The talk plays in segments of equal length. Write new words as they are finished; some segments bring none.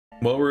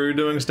What were we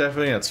doing,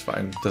 Stephanie? That's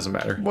fine. Doesn't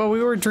matter. Well,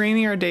 we were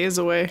draining our days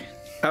away.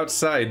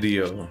 Outside,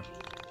 Dio.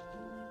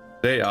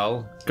 Today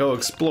I'll go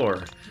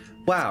explore.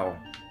 Wow.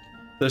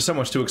 There's so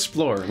much to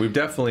explore. We've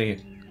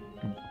definitely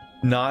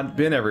not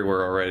been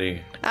everywhere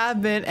already.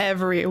 I've been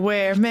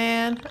everywhere,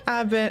 man.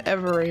 I've been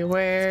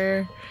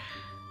everywhere.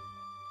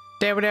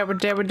 Is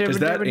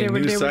that a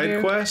new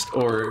side quest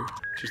or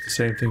just the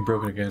same thing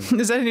broken again?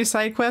 Is that a new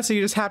side quest or are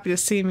you just happy to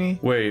see me?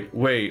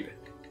 Wait.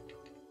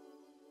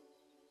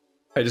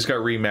 I just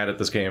got re-mad at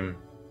this game.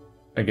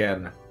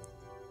 Again.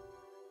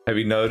 Have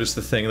you noticed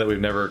the thing that we've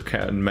never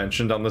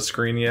mentioned on the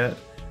screen yet?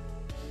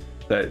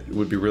 That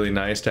would be really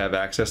nice to have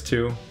access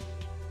to?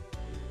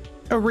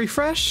 A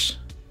refresh?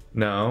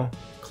 No.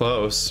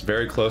 Close.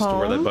 Very close to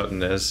where that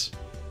button is.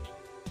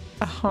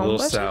 A little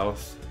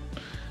south.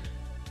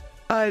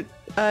 The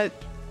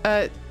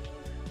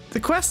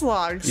quest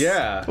logs.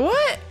 Yeah.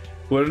 What?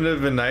 Wouldn't it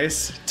have been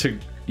nice to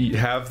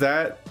have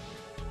that?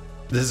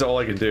 This is all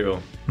I can do.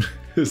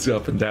 It's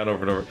up and down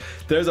over and over.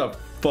 There's a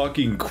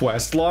fucking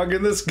quest log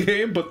in this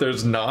game, but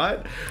there's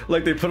not.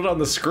 Like, they put it on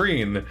the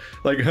screen.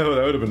 Like, oh,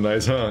 that would have been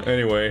nice, huh?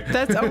 Anyway.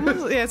 That's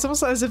almost, yeah, it's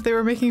almost as if they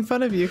were making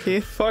fun of you,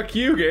 Keith. Fuck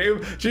you,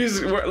 Gabe.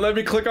 Jeez, let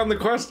me click on the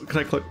quest. Can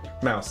I click?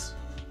 Mouse.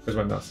 Where's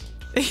my mouse?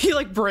 You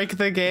like break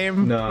the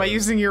game by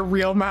using your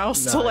real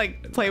mouse to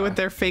like play with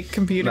their fake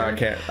computer. No, I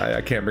can't.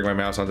 I can't bring my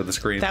mouse onto the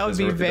screen. That would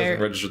be very. It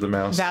doesn't register the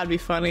mouse. That'd be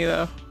funny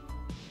though.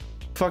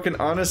 Fucking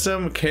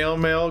Onisum Kale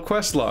Mail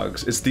quest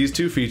logs. It's these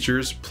two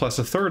features plus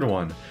a third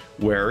one.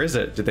 Where is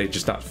it? Did they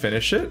just not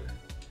finish it?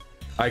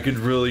 I could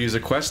really use a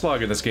quest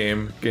log in this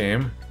game.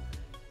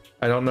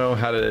 I don't know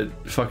how to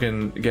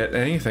fucking get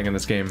anything in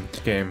this game.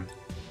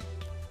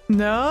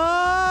 No.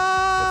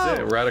 That's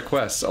it. We're out of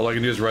quests. All I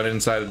can do is run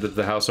inside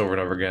the house over and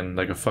over again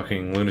like a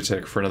fucking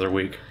lunatic for another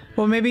week.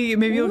 Well, maybe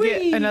you'll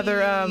get another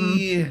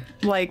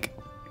like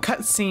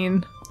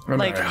cutscene.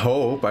 Like, I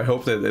hope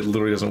that it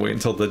literally doesn't wait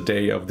until the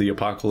day of the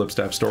apocalypse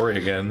to have story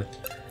again.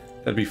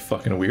 That'd be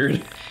fucking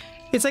weird.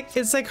 It's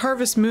like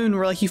Harvest Moon,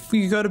 where like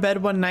you go to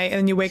bed one night and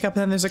then you wake up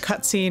and then there's a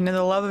cutscene and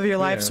the love of your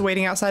life's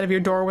waiting outside of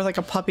your door with like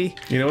a puppy.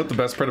 You know what the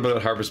best part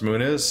about Harvest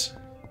Moon is?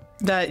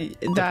 The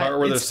part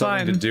where there's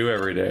something to do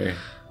every day.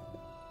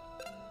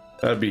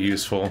 That'd be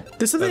useful.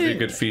 That'd be a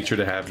good feature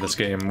to have in this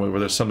game, where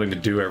there's something to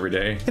do every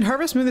day. In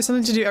Harvest Moon, there's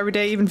something to do every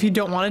day, even if you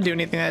don't want to do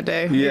anything that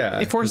day.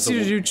 Yeah. It forces you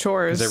to do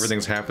chores. Because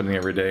everything's happening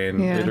every day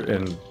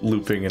and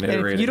looping and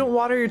iterating. If you don't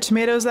water your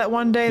tomatoes that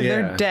one day,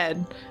 they're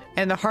dead.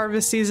 And the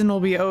harvest season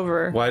will be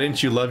over. Why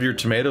didn't you love your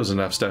tomatoes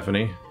enough,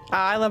 Stephanie?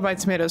 I love my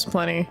tomatoes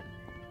plenty.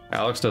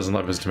 Alex doesn't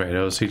love his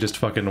tomatoes. He just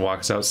fucking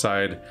walks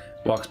outside,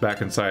 walks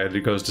back inside, he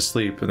goes to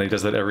sleep, and he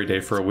does that every day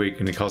for a week,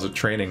 and he calls it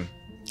training.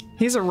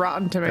 He's a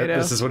rotten tomato.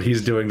 This is what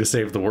he's doing to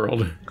save the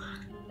world.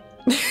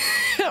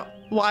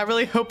 Well, I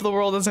really hope the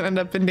world doesn't end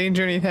up in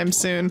danger anytime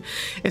soon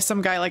if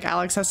some guy like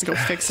Alex has to go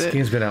fix it. This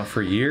game's been out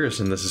for years,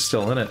 and this is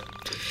still in it.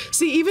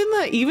 See,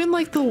 even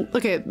like the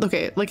look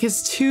at like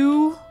his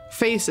two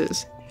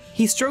faces.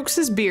 He strokes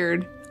his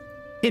beard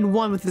in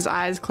one with his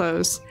eyes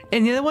closed,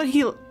 and the other one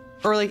he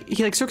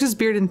strokes his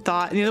beard in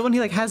thought, and the other one he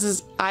like has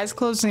his eyes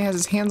closed and he has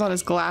his hands on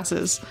his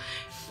glasses.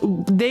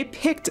 They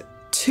picked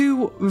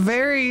two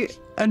very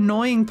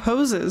annoying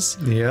poses.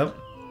 Yep.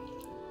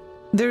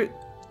 They're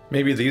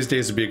maybe these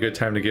days would be a good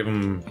time to give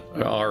him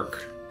an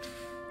arc.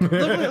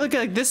 look,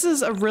 like this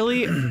is a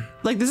really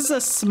like this is a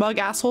smug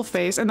asshole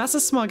face, and that's a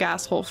smug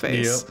asshole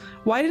face. Yep.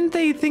 Why didn't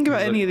they think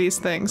about any of these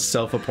things?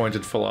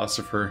 Self-appointed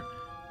philosopher.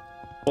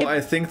 Well,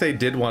 I think they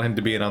did want him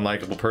to be an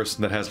unlikable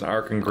person that has an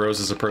arc and grows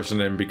as a person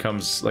and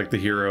becomes like the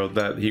hero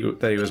that he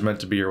was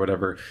meant to be or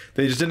whatever.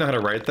 They just didn't know how to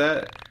write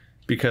that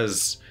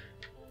because,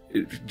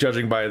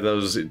 judging by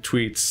those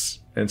tweets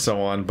and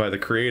so on by the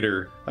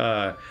creator,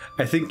 I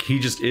think he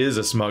just is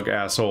a smug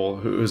asshole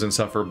who's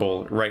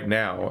insufferable right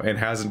now and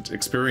hasn't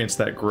experienced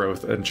that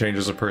growth and change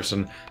as a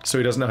person, so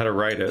he doesn't know how to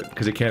write it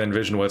because he can't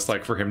envision what it's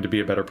like for him to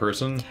be a better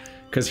person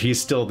because he's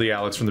still the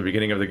Alex from the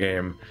beginning of the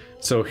game.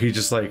 So he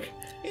just like...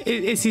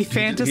 Is he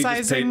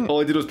fantasizing? All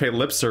he did was pay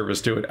lip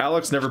service to it.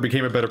 Alex never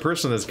became a better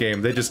person in this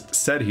game. They just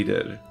said he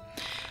did.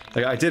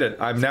 Like, I did it.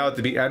 I'm now at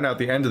the end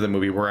of the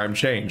movie where I'm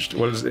changed.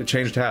 What is it?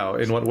 Changed how?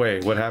 In what way?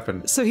 What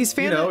happened? So he's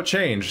it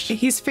changed.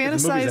 He's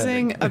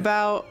fantasizing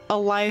about a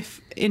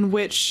life in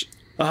which...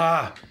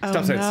 Stop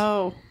signs.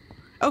 No.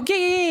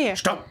 Okay, yeah.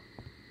 Stop.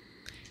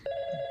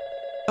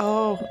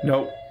 Oh.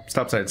 No.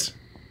 Stop signs.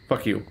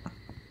 Fuck you.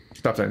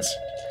 Stop signs.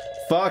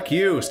 Fuck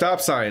you! Stop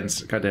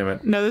signs! God damn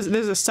it! No,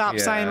 there's a stop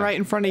sign right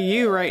in front of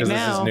you right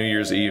now. This is New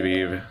Year's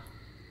Eve.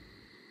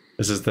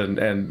 This is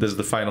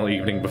the final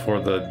evening before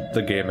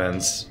the game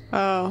ends.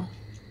 Oh.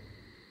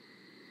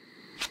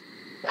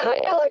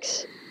 Hi,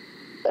 Alex.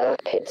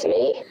 It's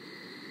me.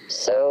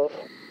 So,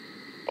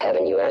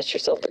 haven't you asked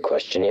yourself the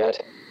question yet?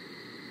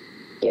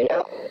 You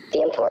know,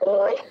 the important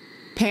one.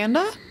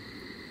 Panda?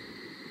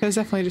 It was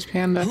definitely just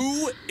Panda.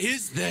 Who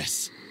is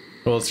this?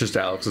 Well, it's just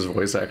Alex's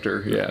voice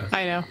actor, yeah.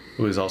 I know.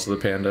 Who is also the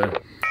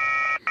panda.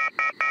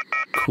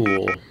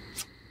 Cool.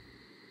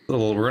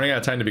 We're running out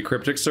of time to be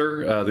cryptic,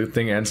 sir. The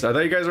thing ends. I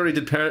thought you guys already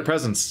did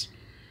presents.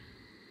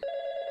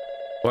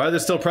 Why are there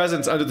still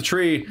presents under the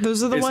tree?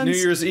 Those are the it's ones- New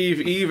Year's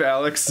Eve,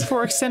 Alex.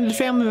 For extended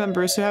family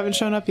members who haven't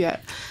shown up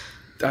yet.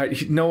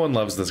 No one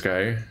loves this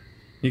guy.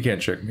 You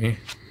can't trick me.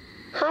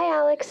 Hi,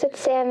 Alex. It's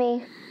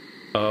Sammy.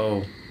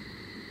 Oh.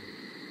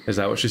 Is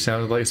that what she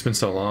sounded like? It's been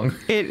so long.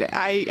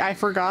 I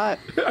forgot.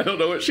 I don't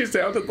know what she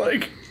sounded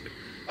like.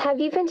 Have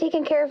you been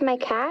taking care of my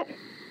cat?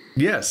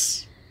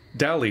 Yes.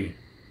 Dali.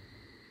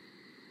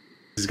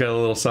 He's got a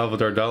little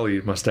Salvador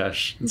Dali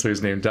mustache, and so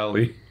he's named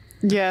Dali.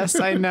 Yes,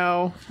 I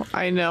know.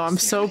 I know. I'm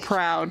so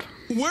proud.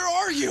 Where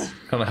are you? I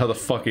don't know how the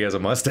fuck he has a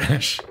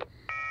mustache.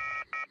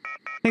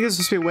 I think it's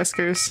supposed to be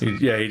whiskers.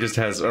 He just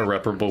has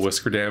irreparable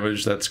whisker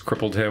damage that's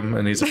crippled him,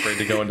 and he's afraid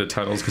to go into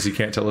tunnels because he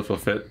can't tell if he'll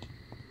fit.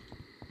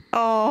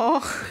 Oh.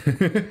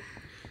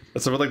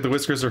 That's what like the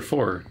whiskers are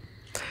for.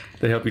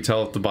 They help you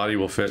tell if the body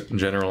will fit in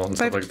general and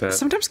stuff like that.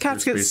 Sometimes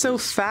cats get so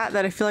fat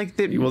that I feel like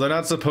well, they're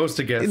not supposed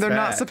to get they're fat.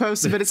 not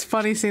supposed to, but it's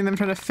funny seeing them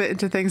trying to fit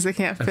into things they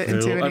can't fit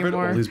into I've read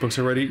anymore. all these books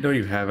already. No,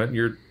 you haven't.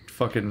 You're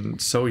fucking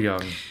so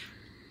young.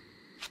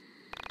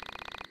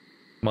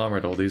 Mom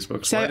read all these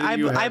books. See,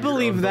 I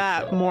believe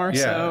that more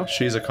so. Yeah,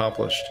 she's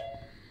accomplished.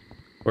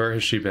 Where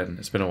has she been?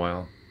 It's been a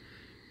while.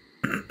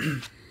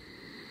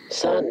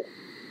 Son,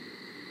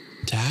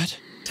 Dad?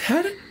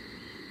 Dad?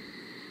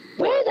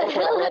 where the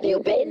hell have you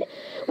been?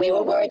 We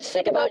were worried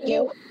sick about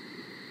you.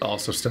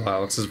 Also still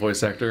Alex's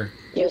voice actor.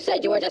 You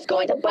said you were just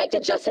going to bike to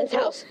Justin's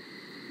house.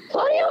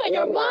 Claudio and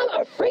your mom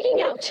are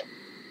freaking out.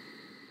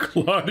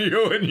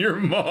 Claudio and your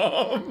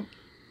mom?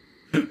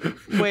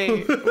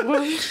 Wait,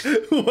 what?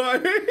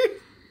 Why?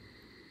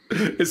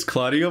 Is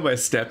Claudio my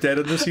stepdad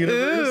in this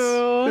universe?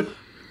 Ew.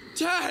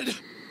 Dad!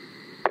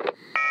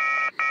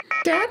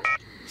 Dad?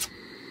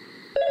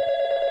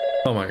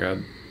 Oh my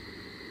god.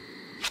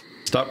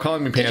 Stop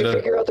calling me Did you Panda.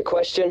 figure out the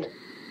question?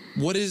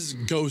 What is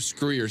go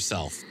screw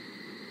yourself?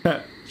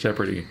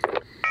 Jeopardy.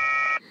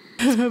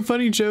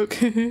 Funny joke.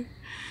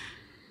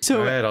 So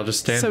Alright, I'll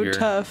just stand so here.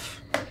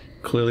 tough.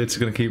 Clearly it's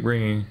gonna keep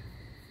ringing.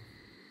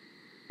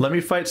 Let me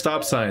fight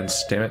stop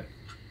signs, damn it.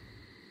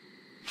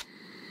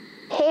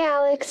 Hey,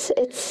 Alex.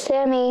 It's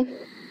Sammy.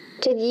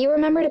 Did you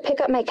remember to pick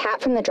up my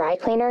cat from the dry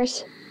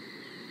cleaners?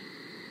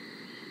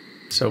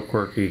 So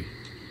quirky.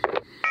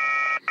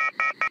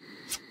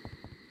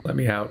 Let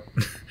me out.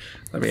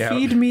 Let me out.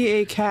 Feed me a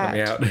Let cat.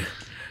 me out.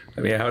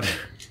 Let me out.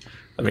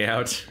 Let me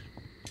out.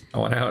 I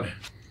want out.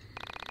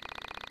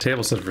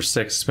 Table set for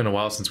 6. It's been a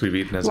while since we've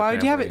eaten as a Why family.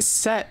 would you have it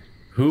set?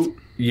 Who?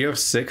 You have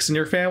 6 in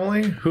your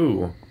family?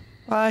 Who?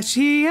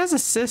 She has a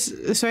sis.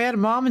 So he had a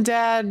mom and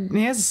dad, and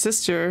he has a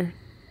sister.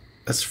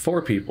 That's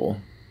 4 people.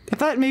 I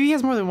thought maybe he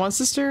has more than one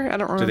sister. I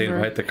don't remember. Did they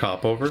invite the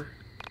cop over?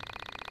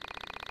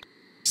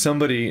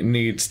 Somebody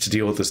needs to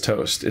deal with this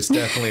toast. It's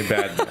definitely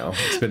bad now.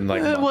 It's been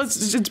like months. Well,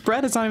 it's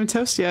bread. It's not even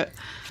toast yet.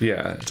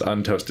 Yeah, it's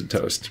untoasted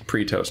toast.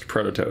 Pre-toast.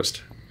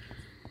 Proto-toast.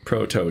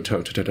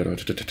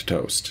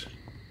 Proto-toast.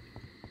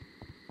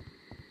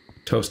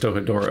 Tosto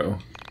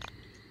Hidoro.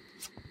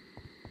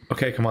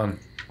 Okay, come on.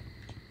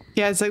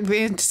 Yeah, it's like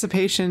the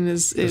anticipation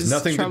is There's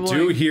nothing troubling. to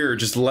do here.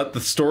 Just let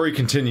the story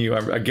continue.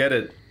 I get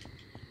it.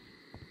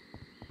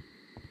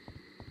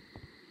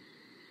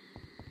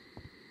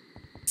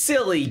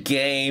 Silly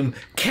game.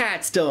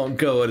 Cats don't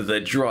go to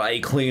the dry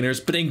cleaners.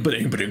 Ba-ding,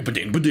 ba-ding, ba-ding,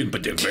 ba-ding, ba-ding,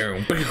 ba-ding,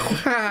 boom, boom.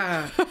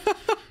 Ah.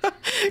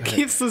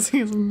 Keeps losing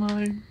his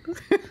mind.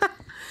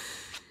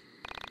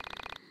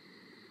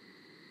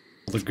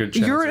 The good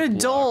channels You're are an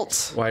blocked.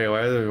 adult. Why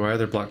are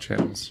there blocked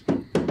channels?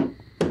 Do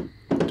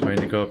I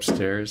need to go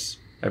upstairs?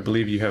 I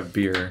believe you have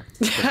beer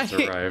that has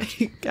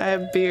arrived. I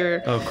have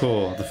beer. Oh,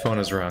 cool. The phone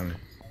has rung.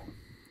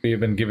 We have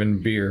been given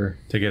beer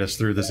to get us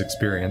through this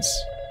experience.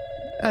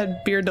 A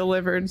beer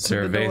delivered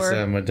to the door.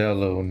 Cerveza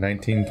Modelo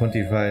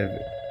 1925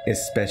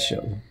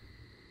 Especial.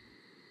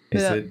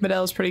 Is Yeah, it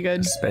Model's pretty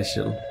good.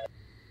 special?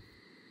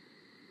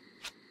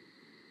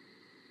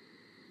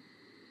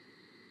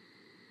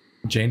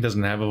 Jane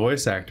doesn't have a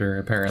voice actor,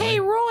 apparently. Hey,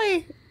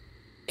 Roy!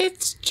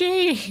 It's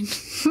Jane.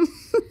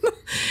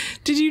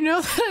 Did you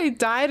know that I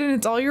died and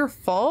it's all your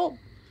fault?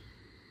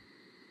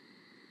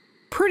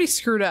 Pretty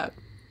screwed up.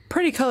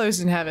 Pretty colors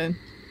in heaven.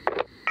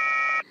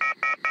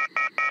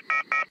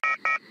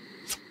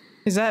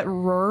 Is that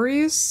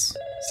Rory's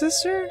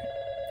sister?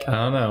 I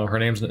don't know.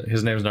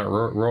 His name's not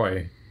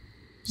Roy.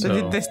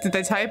 So, Did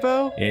they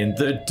typo? in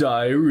the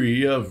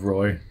diary of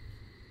Roy.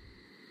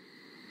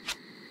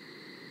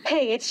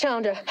 Hey, it's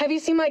Chandra. Have you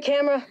seen my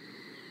camera?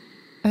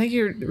 I think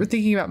you're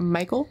thinking about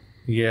Michael.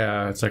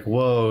 Yeah, it's like,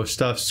 whoa,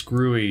 stuff's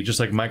screwy, just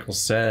like Michael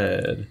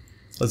said.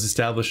 Let's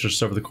establish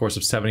this over the course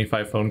of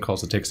 75 phone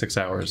calls that take 6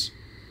 hours.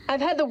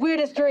 I've had the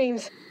weirdest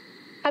dreams.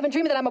 I've been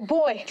dreaming that I'm a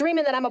boy.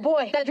 Dreaming that I'm a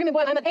boy. That dreaming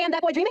boy, I'm a and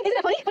that boy dreaming. Isn't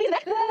that funny? Isn't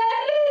that?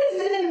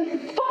 That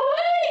isn't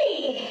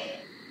funny!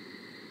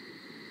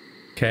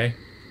 Okay?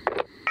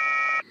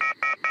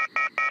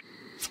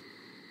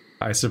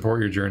 I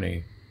support your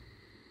journey.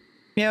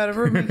 Yeah,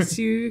 whatever makes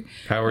you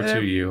Power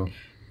to you.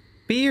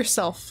 be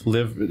yourself.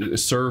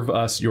 Serve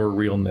us your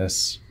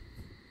realness.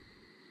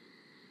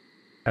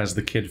 As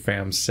the kid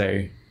fams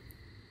say.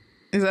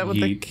 Is that what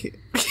Yeet.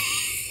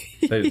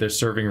 the They're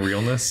serving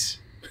realness.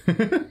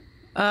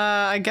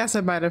 I guess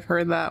I might have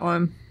heard that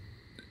one.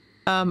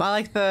 I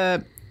like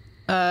the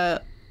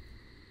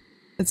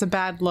it's a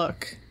bad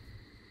look.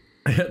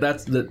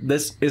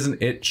 This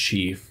isn't it,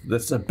 Chief.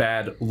 That's a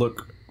bad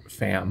look,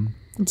 fam.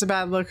 It's a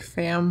bad look,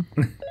 fam.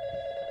 I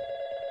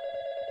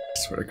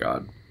swear to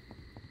God.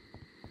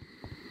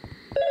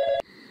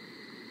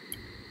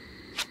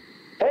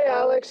 Hey,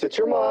 Alex, it's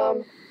your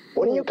mom.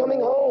 When are you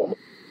coming home?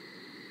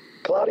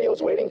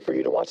 Claudio's waiting for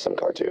you to watch some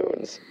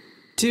cartoons.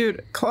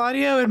 Dude,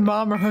 Claudio and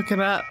mom are hooking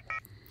up.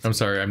 I'm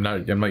sorry, I'm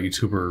not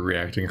YouTuber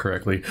reacting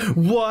correctly.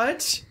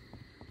 What?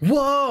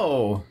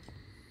 Whoa!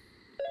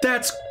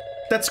 That's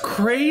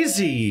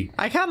crazy.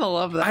 I kind of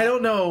love that. I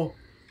don't know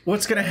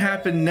what's gonna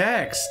happen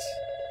next.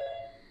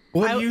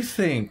 What do you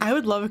think? I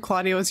would love if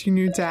Claudio was your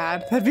new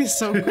dad. That'd be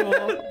so cool.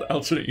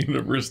 Alternate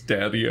universe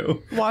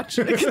Daddy-o. Watch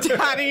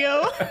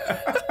Daddy-o.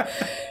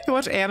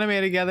 Watch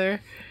anime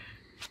together.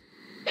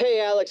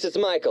 Hey, Alex, it's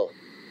Michael.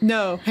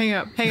 No, hang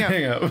up.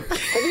 Hang up.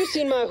 Have you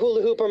seen my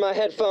hula hoop or my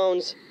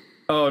headphones?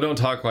 Oh, don't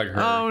talk like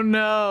her. Oh,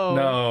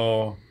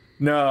 no.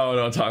 No,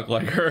 don't talk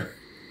like her.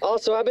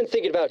 Also, I've been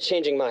thinking about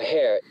changing my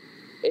hair.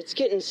 It's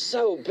getting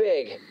so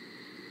big.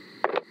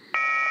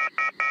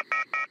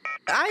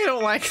 I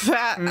don't like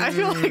that. I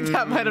feel like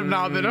that might have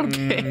not been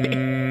okay.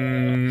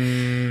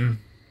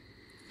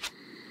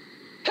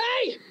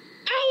 Hey!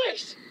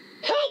 Alex!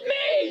 Help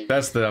me!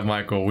 That's the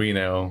Michael we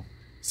know.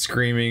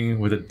 Screaming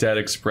with a dead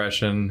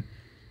expression.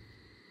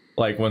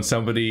 Like when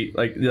somebody,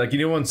 like you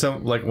know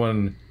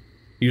when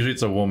usually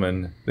it's a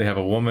woman. They have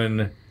a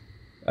woman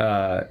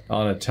on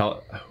a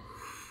I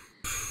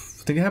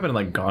think it happened in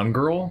like Gone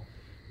Girl.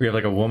 We have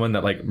like a woman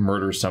that like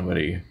murders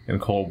somebody in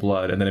cold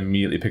blood and then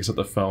immediately picks up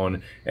the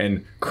phone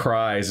and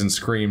cries and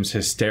screams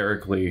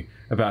hysterically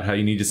about how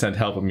you need to send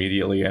help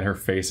immediately, and her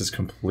face is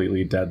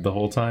completely dead the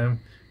whole time.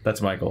 That's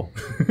Michael.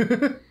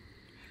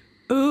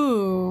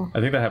 Ooh.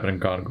 I think that happened in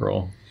Gone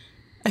Girl.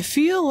 I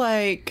feel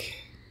like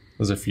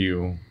There's a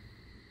few.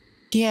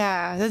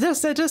 Yeah, that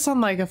does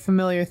sound like a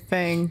familiar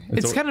thing.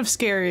 It's kind of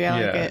scary. I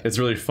like it. It's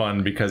really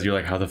fun because you're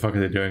like, how the fuck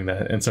are they doing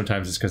that? And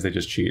sometimes it's because they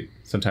just cheat.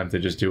 Sometimes they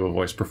just do a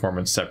voice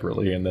performance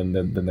separately and then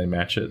they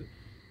match it.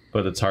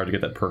 But it's hard to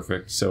get that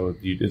perfect, so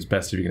it's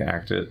best if you can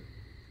act it.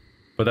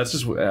 But that's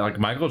just like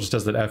Michael just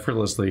does that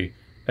effortlessly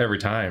every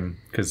time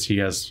because he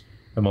has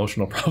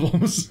emotional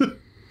problems. I'm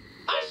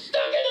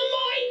stuck in a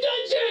mind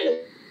dungeon!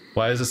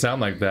 Why does it sound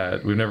like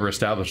that? We've never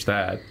established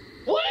that.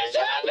 What is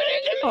happening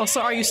to me? Oh,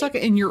 so are you stuck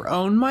in your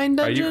own mind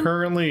dungeon? Are you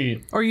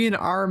currently... Or are you in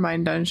our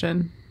mind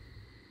dungeon?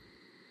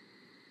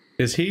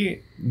 Is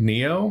he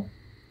Neo?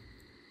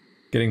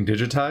 Getting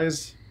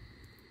digitized?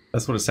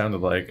 That's what it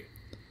sounded like.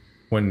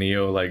 When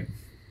Neo, like...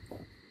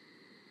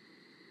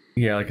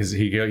 Yeah, like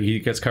he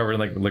gets covered in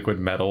like liquid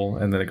metal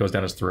and then it goes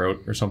down his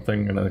throat or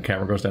something, and then the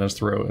camera goes down his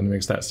throat and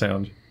makes that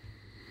sound.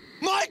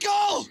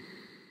 Michael!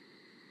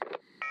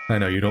 I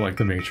know, you don't like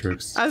The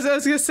Matrix. I was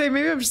gonna say,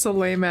 maybe I'm just a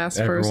lame-ass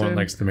person. Everyone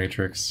likes The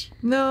Matrix.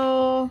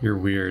 No. You're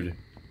weird.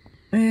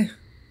 Eh.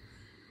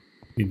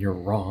 And you're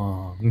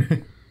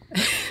wrong.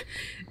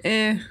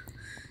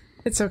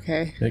 It's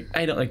okay. Like,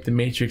 I don't like The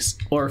Matrix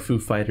or Foo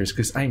Fighters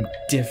because I'm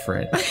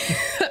different.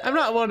 I'm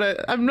not one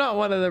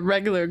of the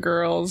regular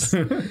girls.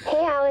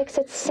 Hey, Alex,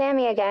 it's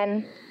Sammy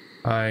again.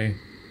 I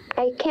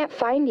can't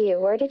find you.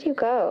 Where did you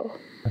go?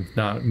 am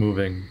not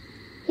moving.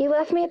 You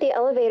left me at the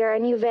elevator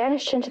and you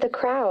vanished into the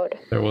crowd.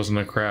 There wasn't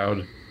a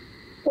crowd.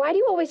 Why do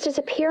you always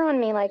disappear on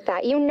me like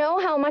that? You know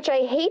how much I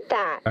hate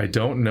that. I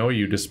don't know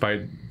you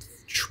despite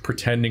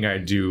pretending I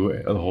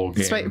do the whole game.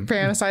 Despite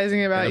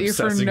fantasizing about and you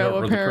for obsessing no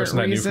over apparent the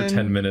person reason. I knew for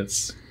 10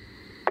 minutes.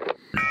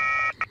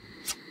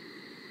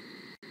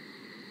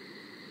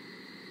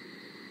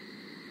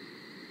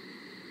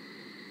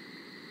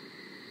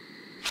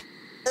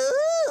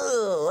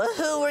 Ooh,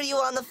 who were you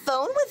on the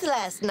phone with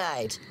last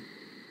night?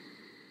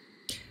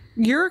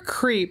 You're a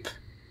creep.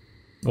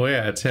 Well,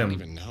 yeah, it's I don't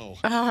him. even know.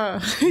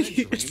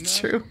 It's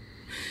true.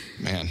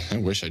 Man, I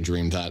wish I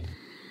dreamed that.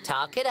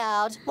 Talk it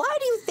out. Why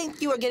do you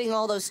think you were getting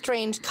all those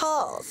strange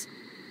calls?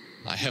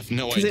 I have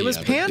no idea. 'Cause it was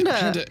but-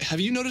 Panda. Have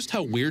you noticed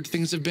how weird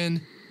things have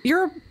been?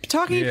 You're a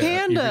talking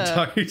panda. You've been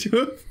talking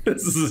to him?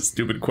 This is a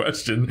stupid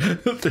question.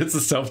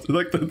 It's a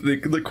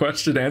the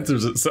question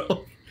answers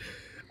itself.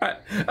 I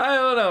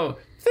don't know.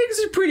 Things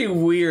are pretty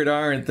weird,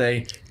 aren't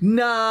they?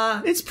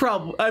 Nah,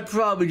 I'm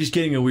probably just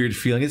getting a weird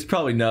feeling. It's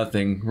probably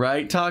nothing,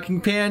 right,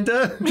 talking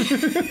panda?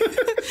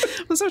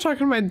 I'll start talking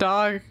to my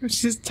dog. If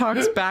she just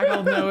talks back,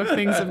 I'll know if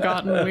things have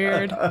gotten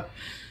weird.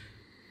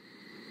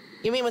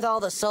 You mean with all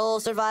the soul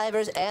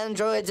survivors,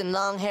 androids, and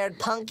long-haired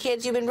punk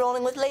kids you've been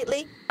rolling with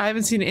lately? I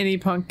haven't seen any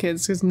punk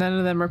kids because none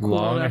of them are cool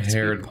enough to be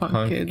Long-haired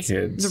punk kids.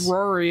 It's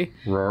Rory.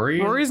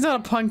 Rory? Rory's not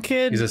a punk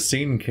kid. He's a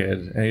scene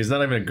kid, and he's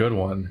not even a good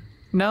one.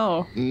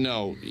 No.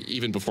 No,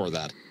 even before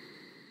that.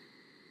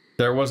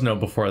 There was no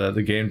before that.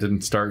 The game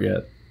didn't start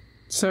yet.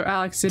 So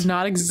Alex did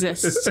not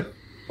exist.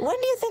 When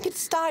do you think it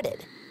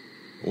started?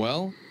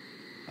 Well,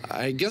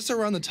 I guess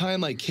around the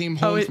time I came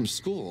home from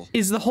school.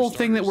 Is the whole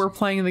thing that we're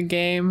playing in the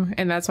game,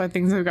 and that's why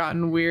things have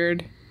gotten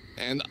weird?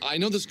 And I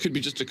know this could be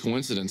just a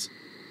coincidence,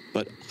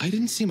 but I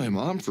didn't see my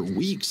mom for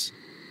weeks.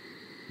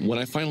 When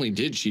I finally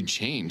did, she'd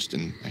changed,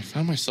 and I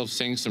found myself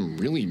saying some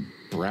really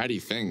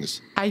bratty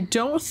things. I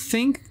don't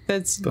think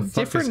that's The fuck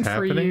different is for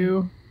happening?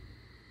 you.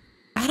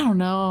 I don't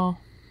know.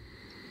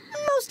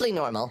 Mostly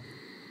normal.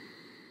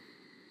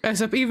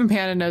 Except even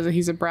Panda knows that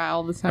he's a brat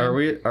all the time.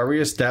 Are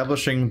we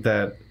establishing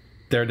that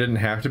there didn't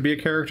have to be a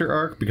character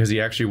arc because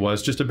he actually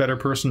was just a better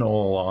person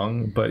all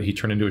along, but he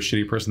turned into a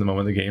shitty person the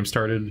moment the game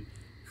started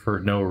for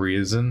no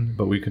reason,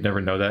 but we could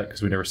never know that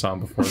because we never saw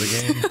him before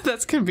the game?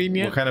 That's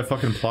convenient. What kind of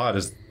fucking plot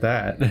is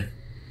that?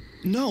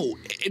 No,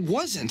 it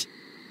wasn't.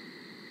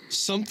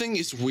 Something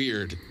is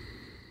weird.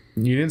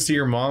 You didn't see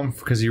your mom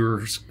because you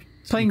were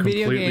Playing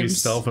video completely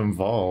games.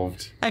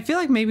 self-involved. I feel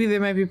like maybe they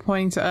might be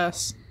pointing to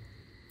us.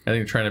 I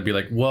think trying to be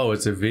like, whoa,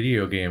 it's a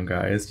video game,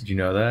 guys. Did you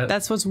know that?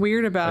 That's what's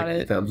weird about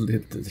Like,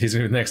 it. He's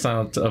gonna be the next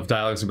line of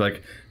dialogues and be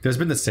like, there's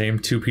been the same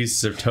 2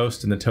 pieces of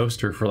toast in the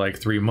toaster for like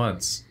 3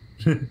 months.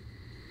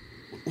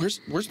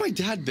 Where's my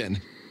dad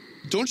been?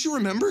 Don't you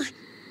remember?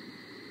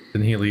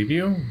 Didn't he leave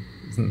you?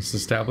 Isn't this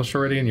established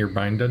already in your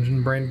Bind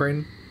Dungeon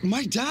brain?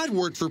 My dad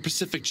worked for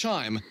Pacific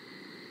Chime,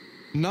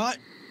 not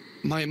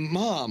my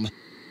mom.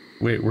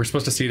 Wait, we're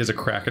supposed to see it as a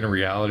crack in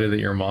reality that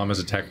your mom has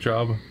a tech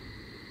job?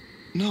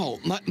 No,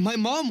 my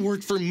mom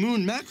worked for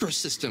Moon Macro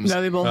Systems.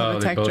 No, they both have a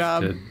they tech both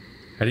job. did.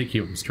 How do you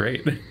keep them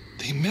straight?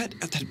 They met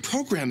at that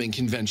programming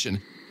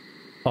convention.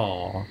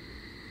 Aw.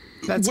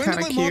 That's When kind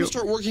did of my mom cute.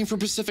 start working for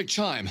Pacific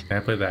Chime? Can I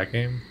play that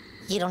game?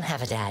 You don't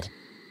have a dad.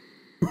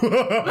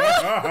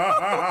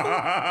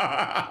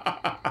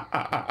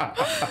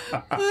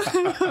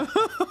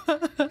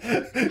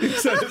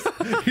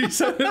 He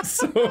said it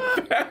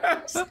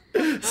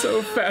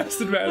so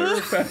fast and matter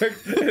of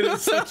fact, and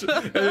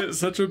it's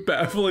such a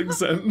baffling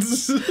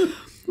sentence.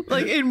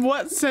 Like, in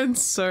what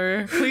sense,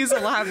 sir? Please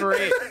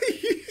elaborate.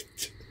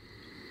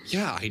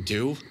 Yeah, I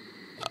do.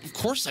 Of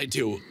course I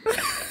do.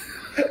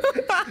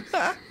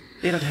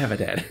 They don't have a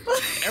dad.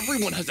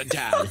 Everyone has a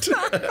dad.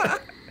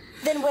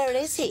 Then where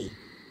is he?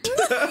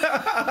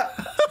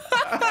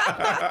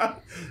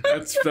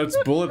 That's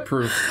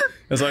bulletproof.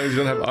 As long as you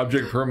don't have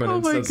object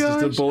permanence, Oh my that's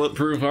just gosh. a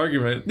bulletproof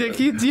argument. Nick,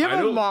 do you have I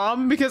a don't-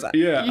 mom? Because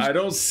I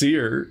don't see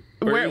her.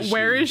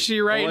 Where is she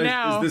right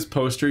now? Is this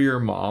poster your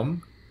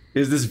mom?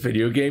 Is this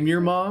video game your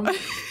mom? In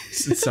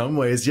some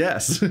ways,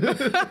 yes.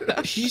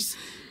 He's...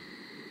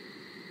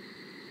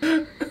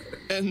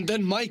 And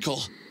then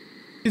Michael.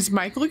 Is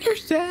Michael your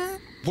dad?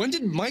 When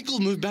did Michael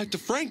move back to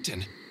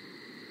Frankton?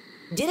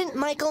 Didn't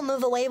Michael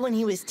move away when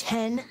he was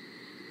 10?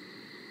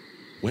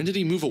 When did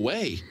he move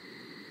away?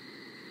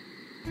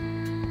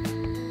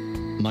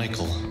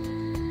 Michael,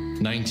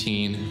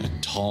 19, a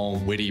tall,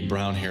 witty,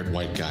 brown-haired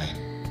white guy.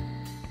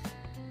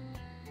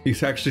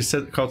 He's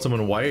actually called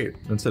someone white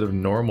instead of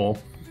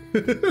normal.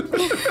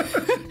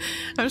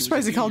 I'm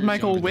surprised he called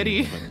Michael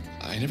witty.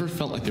 I never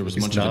felt like there was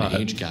He's much of not.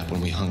 an age gap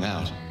when we hung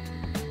out.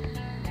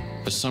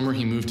 The summer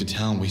he moved to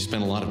town, we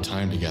spent a lot of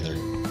time together.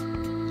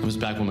 It was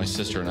back when my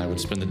sister and I would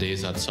spend the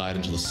days outside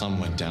until the sun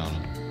went down,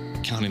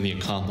 counting the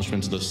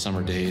accomplishments of those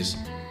summer days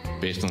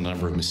based on the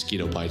number of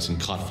mosquito bites and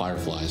caught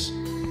fireflies.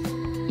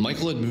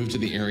 Michael had moved to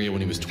the area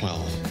when he was 12,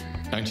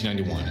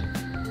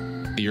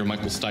 1991. The year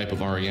Michael Stipe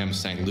of REM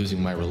sang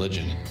Losing My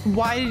Religion.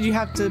 Why did you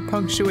have to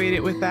punctuate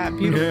it with that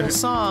beautiful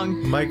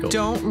song? Michael.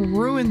 Don't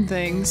ruin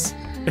things.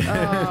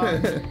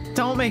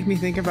 Don't make me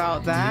think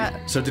about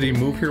that. So did he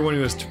move here when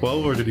he was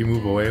 12 or did he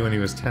move away when he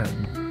was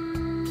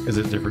 10? Is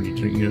it different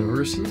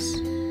universes?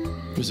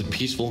 It was a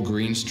peaceful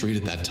green street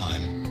at that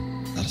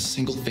time. Not a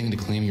single thing to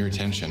claim your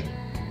attention.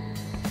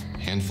 A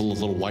handful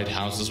of little white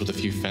houses with a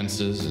few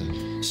fences,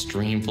 a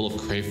stream full of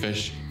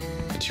crayfish,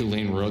 a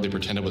 2-lane road they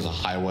pretended was a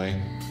highway.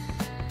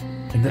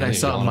 And then and I a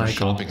saw dollar Michael.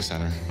 shopping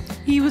center.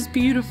 He was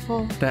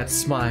beautiful. That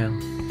smile.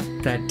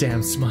 That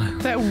damn smile.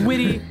 That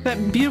witty,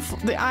 that beautiful,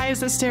 the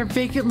eyes that stare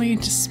vacantly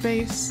into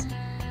space.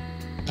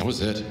 That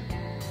was it.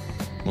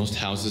 Most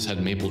houses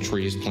had maple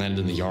trees planted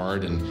in the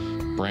yard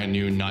and brand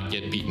new, not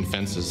yet beaten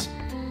fences.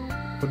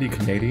 What are you,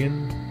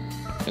 Canadian?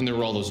 And there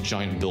were all those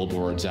giant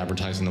billboards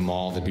advertising the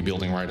mall they'd be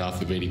building right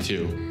off of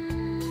 82.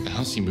 The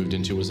house he moved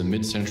into was a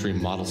mid-century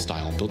model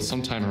style, built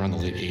sometime around the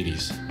late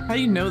 80s. How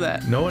do you know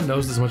that? No one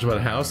knows this much about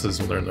houses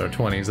when they're in their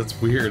 20s. That's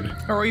weird.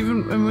 Or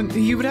even, I mean,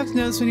 he would have to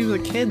know this when he was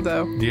a kid,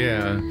 though.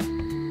 Yeah.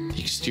 The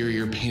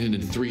exterior, painted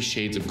in 3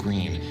 shades of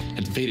green,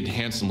 had faded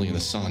handsomely in the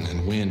sun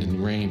and wind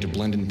and rain to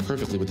blend in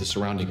perfectly with the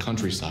surrounding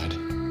countryside.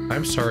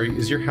 I'm sorry,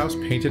 is your house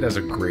painted as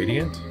a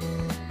gradient?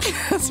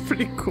 That's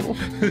pretty cool.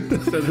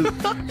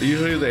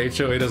 Usually the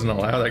HOA doesn't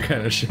allow that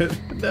kind of shit.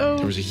 No.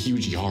 There was a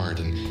huge yard,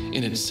 and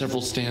in it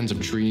several stands of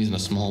trees and a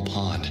small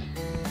pond.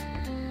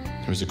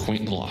 There was a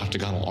quaint little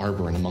octagonal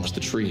arbor in amongst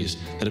the trees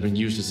that had been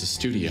used as a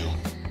studio.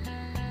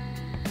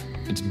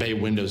 Its bay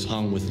windows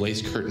hung with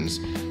lace curtains,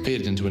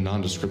 faded into a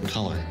nondescript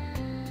color.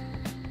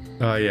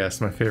 Oh yes,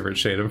 my favorite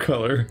shade of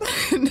color.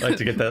 I like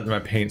to get that in my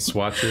paint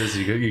swatches.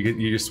 You get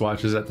your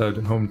swatches at the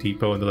Home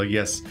Depot, and they're like,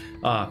 yes,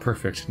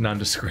 perfect,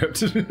 nondescript.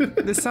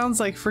 This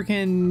sounds like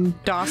freaking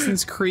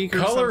Dawson's Creek or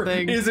Color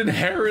something. is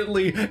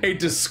inherently a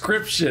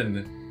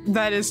description.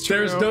 That is true.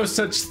 There's no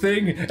such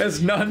thing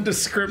as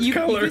nondescript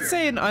color. You could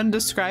say an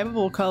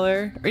undescribable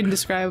color.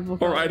 Indescribable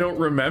color. Or I don't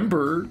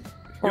remember.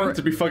 You don't have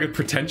to be fucking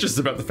pretentious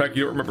about the fact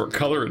you don't remember what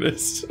color it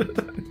is.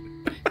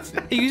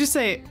 You just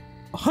say,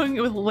 hung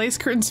with lace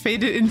curtains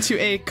faded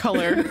into a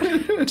color.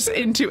 Just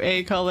into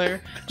a color.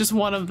 Just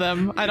one of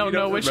them. I don't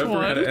know which one.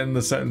 Remember how to end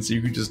the sentence.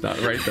 You could just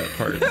not write that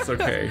part. It's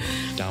okay.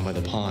 Down by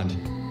the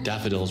pond,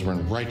 daffodils were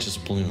in righteous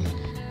bloom.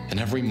 And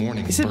every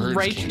morning, birds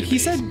came to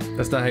bathe.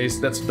 That's not how you.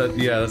 That's not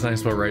how you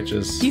spell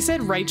righteous. He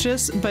said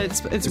righteous, but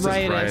it's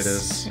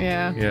riotous.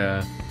 Yeah.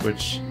 Yeah.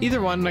 Which.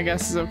 Either one, I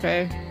guess, is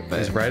okay. But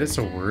is riotous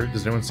a word?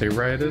 Does anyone say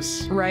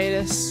riotous?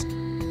 Riotous.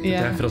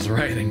 Yeah. The daffodils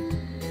rioting.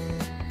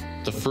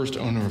 The first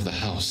owner of the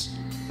house,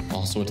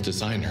 also its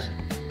designer,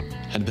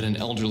 had been an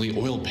elderly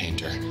oil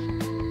painter.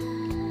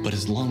 But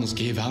his lungs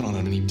gave out on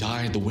him and he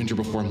died the winter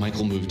before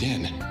Michael moved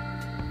in.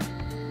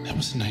 That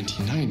was in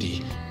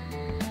 1990.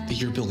 The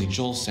year Billy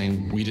Joel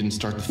sang "We Didn't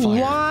Start the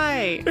Fire."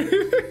 Why?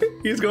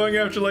 He's going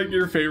after like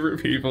your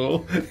favorite people.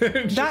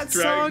 That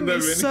song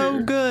is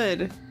so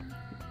good.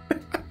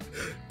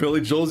 Billy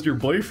Joel's your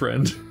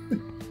boyfriend.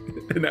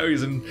 And now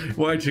he's in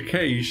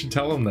Y2K. You should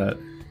tell him that.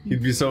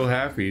 He'd be so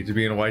happy to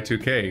be in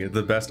Y2K,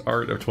 the best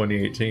art of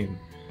 2018.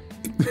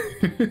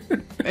 I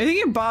think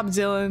you're Bob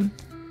Dylan.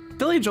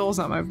 Billy Joel's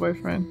not my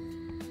boyfriend.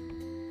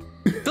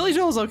 Billy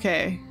Joel's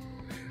okay.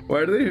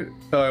 Why do they?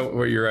 Oh,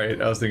 well, you're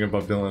right. I was thinking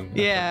Bob Dylan.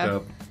 Yeah.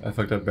 I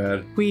fucked up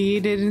bad. We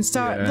didn't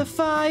start the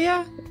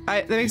fire.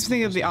 That makes me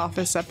think of the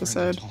Office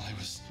episode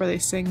where they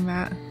sing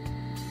that.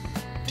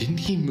 Didn't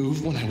he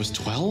move when I was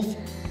 12?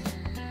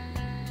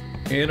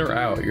 In or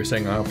out? You're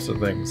saying opposite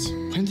things.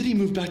 When did he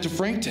move back to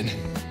Frankton?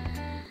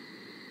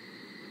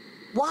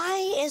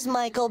 Why is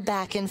Michael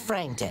back in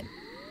Frankton?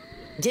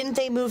 Didn't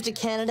they move to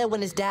Canada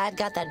when his dad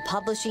got that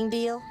publishing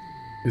deal?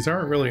 These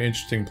aren't really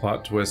interesting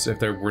plot twists if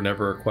there were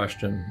never a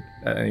question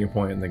at any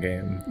point in the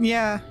game.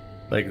 Yeah.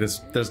 Like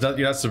this, you're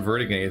not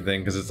subverting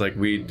anything because it's like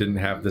we didn't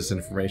have this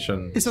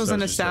information. This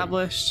wasn't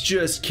established.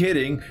 Just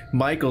so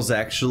Michael's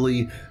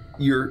actually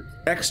your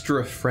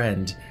extra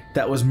friend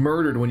that was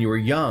murdered when you were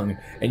young,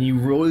 and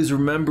you always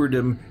remembered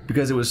him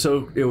because it was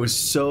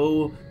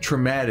so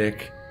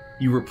traumatic.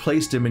 You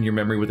replaced him in your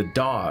memory with a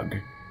dog.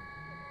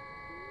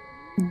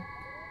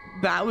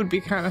 That would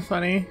be kind of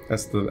funny.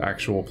 That's the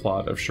actual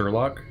plot of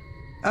Sherlock.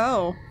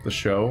 Oh. The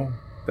show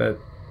that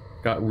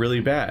got really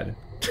bad.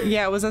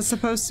 Yeah, was that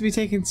supposed to be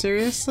taken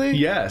seriously?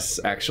 Yes,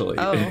 actually.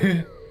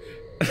 Oh.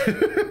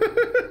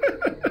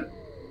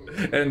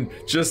 And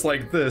just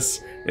like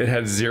this, it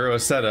had zero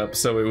setup,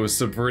 so it was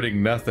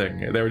subverting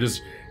nothing. They were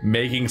just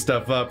making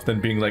stuff up, then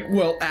being like,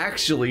 well,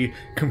 actually,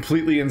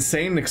 completely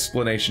insane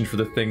explanation for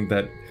the thing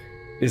that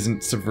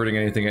isn't subverting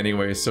anything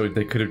anyway, so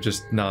they could have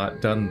just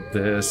not done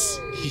this.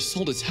 He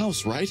sold his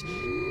house, right?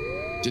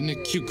 Didn't a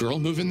cute girl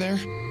move in there?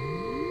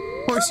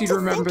 Of course you'd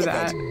remember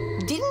that.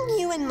 Didn't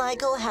you and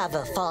Michael have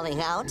a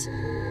falling out?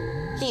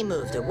 He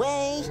moved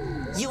away,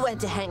 you went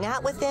to hang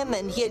out with him,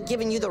 and he had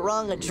given you the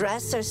wrong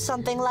address or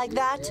something like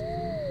that?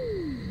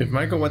 If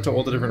Michael went to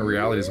all the different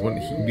realities,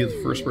 wouldn't he be the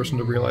first person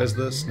to realize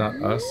this, not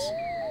us?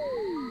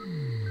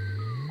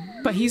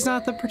 But he's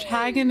not the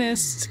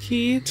protagonist,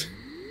 Keith.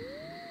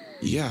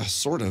 Yeah,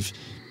 sort of.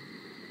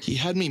 He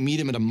had me meet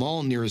him at a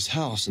mall near his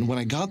house, and when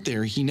I got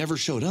there, he never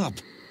showed up.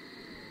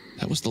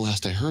 That was the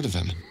last I heard of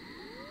him.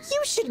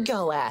 You should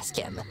go ask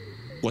him.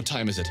 What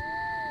time is it?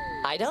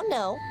 I don't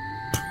know.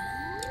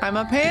 I'm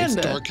a panda.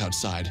 It's dark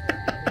outside.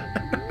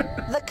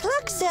 The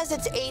clock says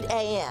it's 8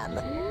 a.m.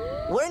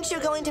 Weren't you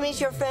going to meet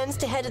your friends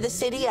to head to the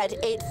city at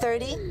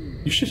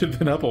 8:30? You should have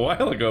been up a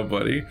while ago,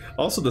 buddy.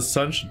 Also, the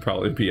sun should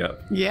probably be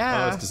up.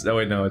 Yeah. Oh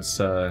wait, no, it's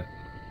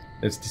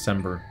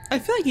December. I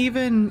feel like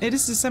it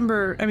is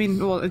December. I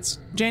mean, well, it's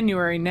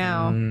January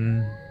now.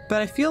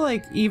 But I feel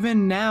like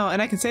even now,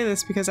 and I can say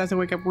this because I have to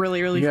wake up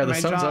really early for my job. Yeah,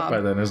 the sun's up by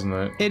then, isn't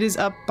it? It is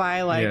up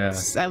by like,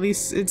 at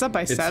least it's up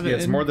by 7. Yeah,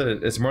 it's more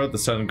that the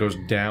sun goes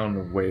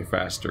down way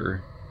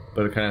faster,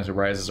 but it kind of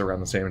rises around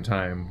the same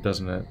time,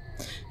 doesn't it?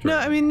 No,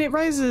 I mean, it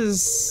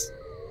rises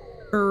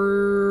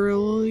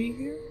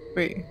early.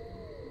 Wait.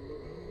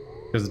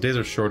 Because the days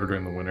are shorter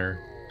during the winter.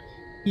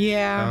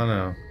 Yeah. I don't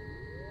know.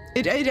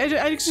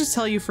 I can just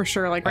tell you for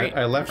sure, like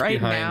I left right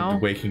behind now.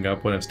 waking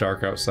up when it's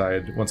dark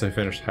outside once I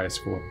finished high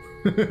school.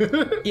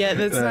 Yeah,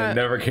 that's not... I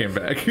never came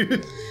back.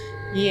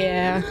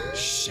 Yeah.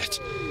 Shit.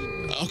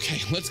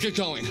 Okay, let's get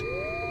going.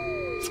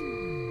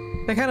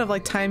 That kind of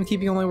like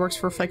timekeeping only works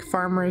for like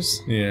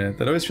farmers. Yeah,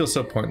 that always feels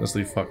so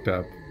pointlessly fucked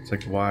up. It's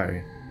like,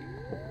 why?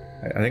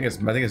 I think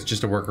it's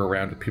just to work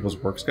around people's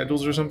work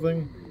schedules or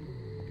something.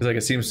 Because like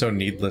it seems so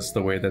needless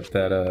the way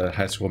that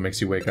high school makes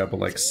you wake up at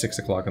like 6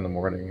 o'clock in the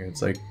morning.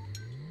 It's like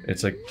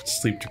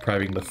sleep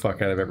depriving the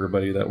fuck out of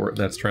everybody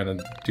that's trying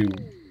to do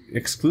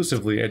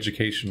exclusively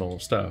educational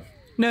stuff.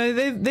 No,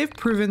 they've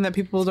proven that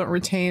people don't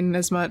retain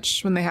as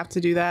much when they have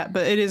to do that,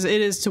 but it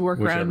is to work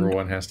around. Which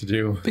everyone has to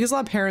do. Because a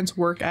lot of parents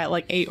work at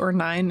like 8 or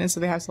 9, and so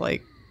they have to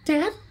like...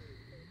 Dad?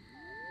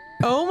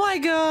 Oh my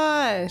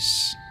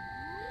gosh!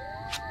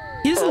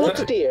 He doesn't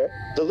look... dear,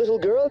 the little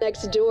girl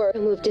next door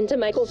who moved into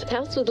Michael's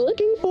house was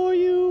looking for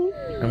you.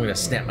 I'm gonna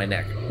snap my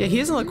neck. Yeah, he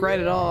doesn't look right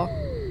at all.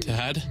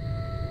 Dad?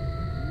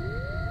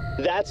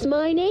 That's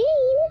my name.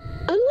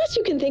 Unless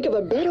you can think of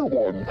a better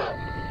one.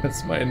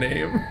 That's my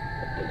name.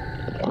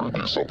 Could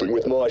be something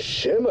with more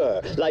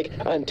shimmer, like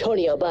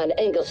Antonio van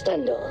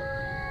Engelstendel.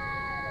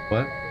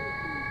 What?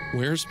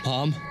 Where's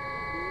Mom?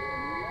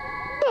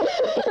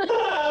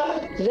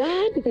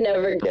 That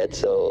never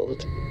gets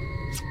old.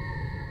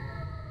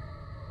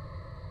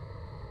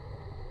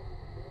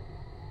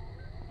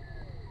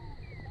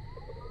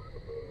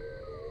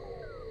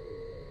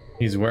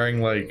 He's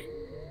wearing like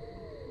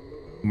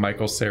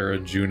Michael Cera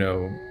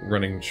Juno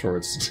running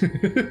shorts.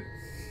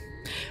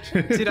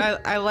 Dude,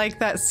 I like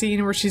that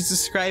scene where she's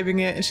describing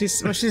it.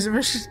 She's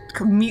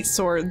meat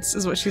swords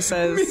is what she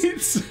says.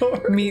 Meat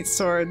swords. Meat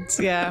swords,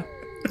 yeah.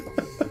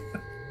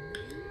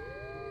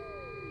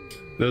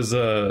 There's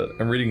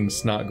I'm reading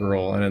Snot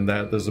Girl, and in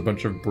that there's a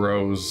bunch of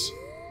bros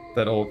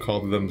that all call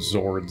them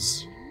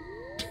Zords.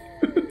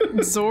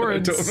 Zords. I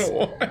don't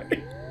know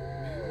why.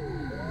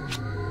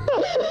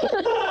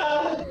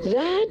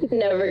 That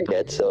never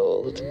gets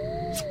old.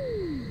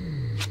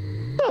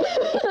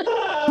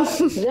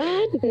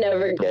 That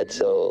never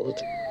gets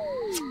old.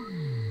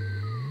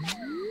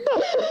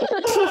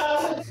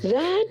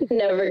 That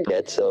never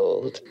gets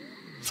old.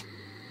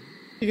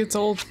 He gets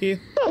old,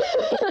 Keith.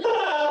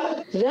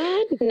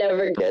 That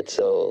never gets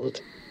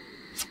old.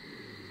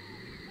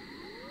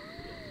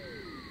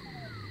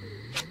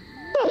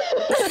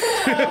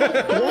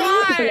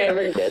 That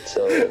never gets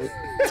old.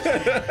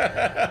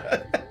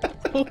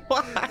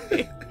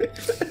 Why?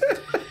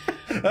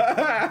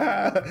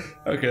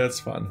 Okay, that's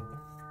fun.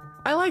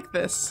 I like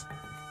this.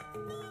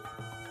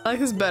 I like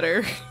this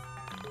better.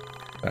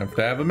 Time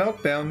to have a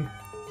meltdown.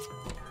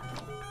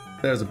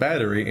 There's a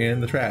battery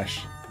in the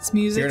trash. This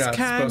music's You're not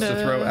kinda... supposed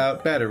to throw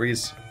out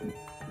batteries.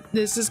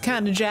 This is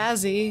kind of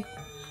jazzy.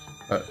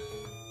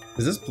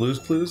 Is this Blue's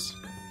Clues?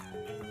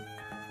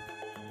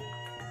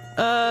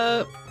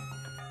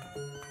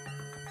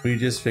 We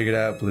just figured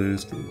out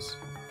Blue's Clues.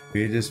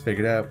 We just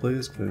figured out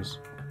Blue's Clues.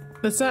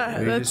 That's not.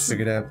 We That's just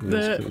figured out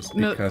Blue's Clues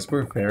no. because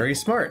we're very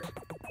smart.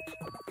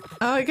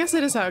 Oh, I guess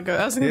that is how it goes.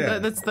 I was thinking Yeah.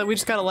 that's the We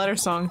Just Got a Letter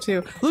song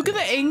too. Look at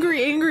the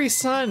angry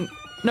sun.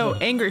 No,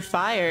 angry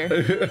fire.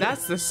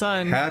 That's the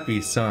sun.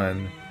 Happy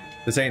sun.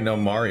 This ain't no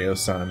Mario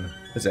sun.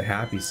 It's a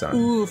happy sun.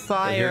 Ooh, And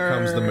fire. here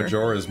comes the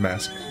Majora's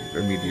Mask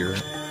meteor.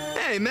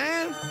 Hey,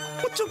 man.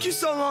 What took you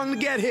so long to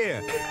get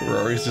here?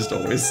 Rory's just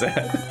always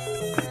sad.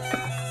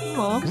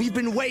 Aw. We've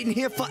been waiting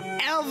here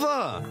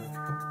forever.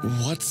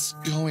 What's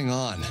going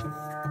on?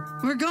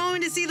 We're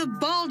going to see the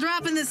ball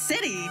drop in the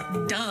city.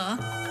 Duh.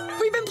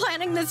 We've been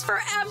planning this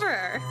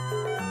forever.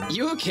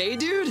 You okay,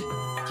 dude?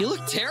 You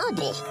look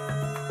terrible.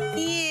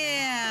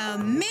 Yeah,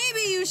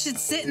 maybe you should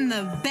sit in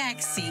the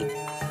back seat,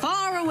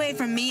 far away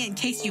from me in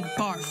case you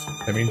barf.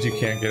 That means you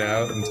can't get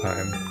out in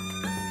time.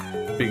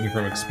 Speaking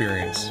from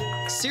experience.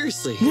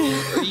 Seriously,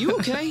 are you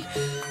okay?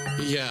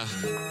 Yeah.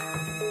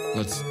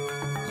 Let's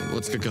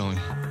get going.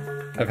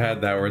 I've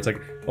had that where it's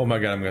like, oh my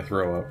god, I'm gonna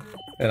throw up.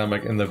 And I'm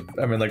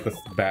in like the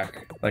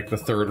back, like the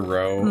third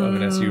row of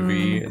an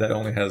SUV that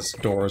only has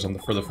doors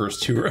for the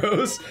first 2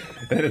 rows.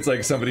 And it's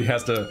like somebody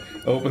has to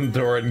open the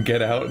door and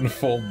get out and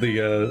fold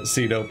the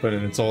seat open,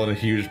 and it's all in a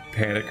huge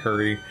panic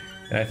hurry.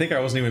 And I think I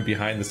wasn't even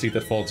behind the seat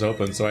that folds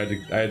open, so I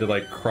had to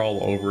like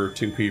crawl over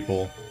 2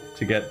 people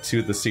to get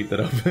to the seat that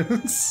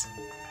opens.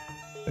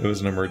 It was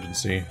an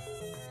emergency.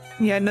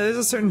 Yeah, no, there's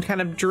a certain kind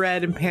of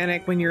dread and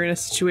panic when you're in a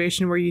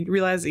situation where you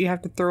realize that you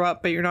have to throw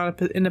up, but you're not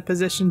in a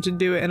position to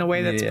do it in a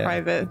way that's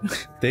private.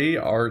 They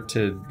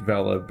arted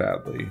Vela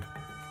badly.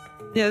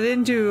 Yeah, they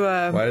didn't do.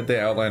 Why did they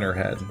outline her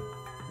head?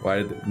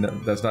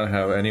 That's not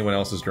how anyone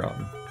else is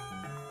drawn.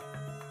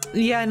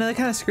 Yeah, no, they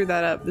kind of screwed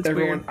that up. It's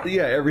weird.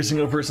 Yeah, every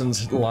single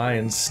person's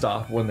lines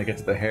stop when they get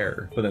to the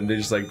hair, but then they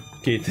just like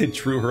they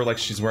drew her like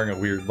she's wearing a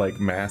weird like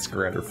mask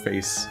around her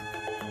face.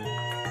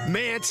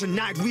 Man,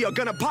 tonight we are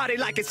gonna party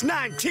like it's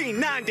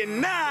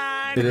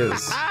 1999. It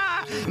is.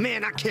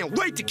 Man, I can't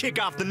wait to kick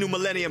off the new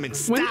millennium in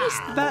style. When was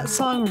that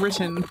song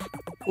written?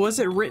 Was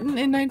it written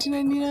in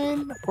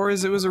 1999, or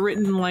was it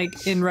written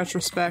like in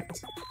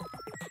retrospect?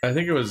 I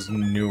think it was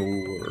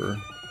newer.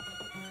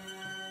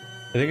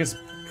 I think it's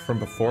from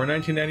before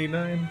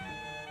 1999.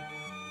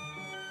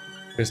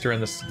 Based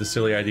around the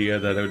silly idea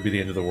that it would be the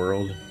end of the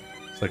world.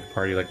 It's like a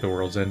party like the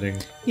world's ending.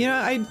 You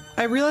know,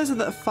 I realized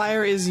that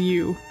fire is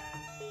you.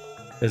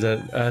 Is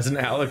it as an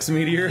Alex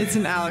meteor? It's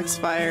an Alex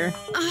fire.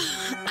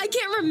 I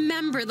can't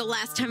remember the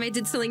last time I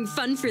did something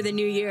fun for the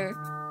new year.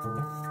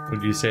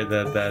 Would you say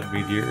that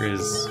meteor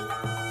is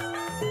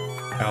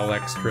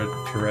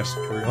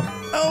Alex-terrestrial?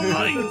 Oh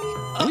my!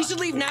 We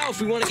should leave now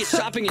if we want to get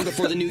shopping in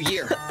before the new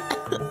year.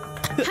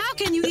 How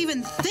can you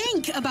even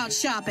think about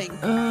shopping?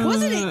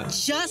 Wasn't it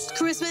just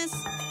Christmas?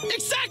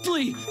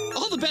 Exactly!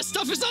 All the best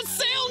stuff is on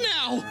sale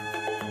now!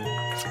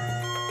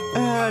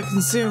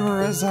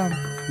 Consumerism.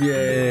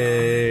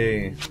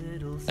 Yay!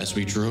 As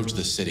we drove to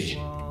the city,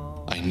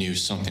 I knew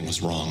something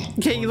was wrong.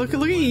 Okay, look at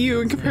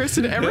you in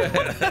comparison to everyone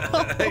else.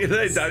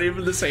 They're not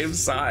even the same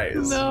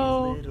size.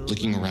 No.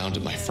 Looking around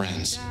at my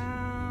friends,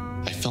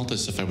 I felt felt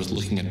as if I was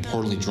looking at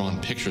poorly drawn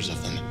pictures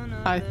of them.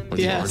 Or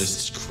the Yes.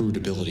 artist's crude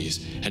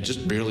abilities had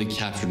just barely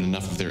captured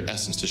enough of their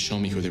essence to show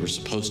me who they were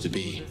supposed to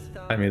be.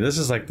 I mean, this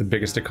is like the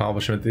biggest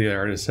accomplishment the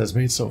artist has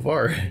made so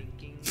far.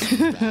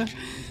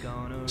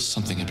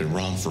 Something had been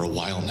wrong for a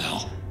while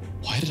now.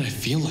 Why did I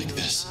feel like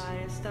this?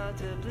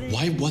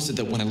 Why was it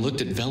that when I looked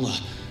at Vela,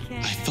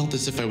 I felt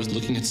as if I was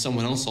looking at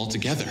someone else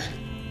altogether?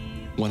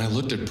 When I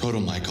looked at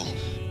Proto-Michael,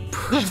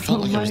 I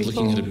felt like I was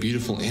looking at a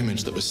beautiful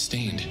image that was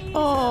stained.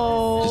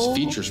 Oh. His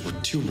features were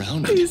too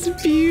rounded. He's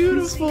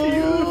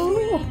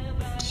beautiful.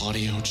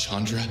 Claudio,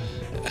 Chandra,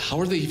 how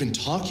are they even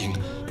talking?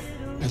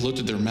 I looked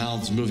at their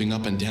mouths moving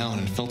up and down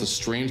and felt a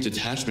strange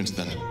detachment to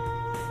them.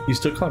 You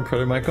still call him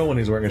Proto-Michael when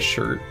he's wearing a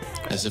shirt?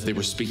 As if they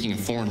were speaking a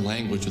foreign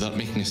language without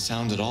making a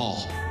sound at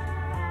all.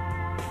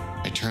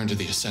 I turned to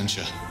the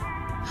Essentia.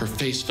 Her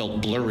face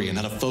felt blurry and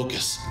out of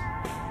focus.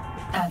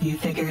 Have you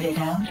figured it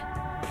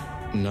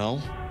out?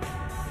 No.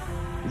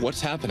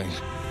 What's happening?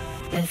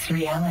 This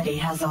reality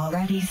has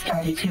already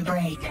started to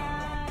break.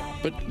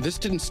 But this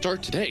didn't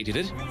start today, did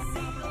it?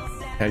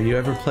 Have you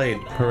ever played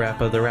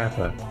Parappa the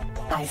Rappa?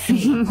 I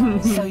see.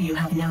 So you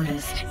have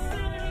noticed.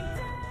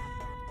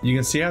 You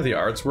can see how the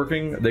art's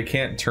working. They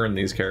can't turn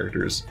these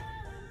characters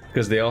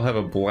because they all have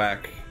a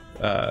black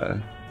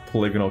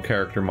polygonal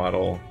character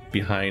model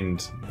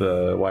behind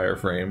the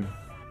wireframe.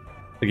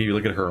 Like if you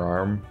look at her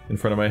arm in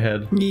front of my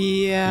head,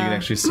 yeah, you can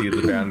actually see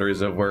the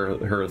boundaries of where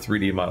her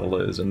 3D model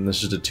is, and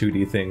this is a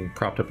 2D thing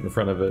propped up in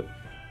front of it.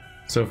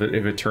 So if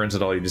it turns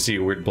at all, you just see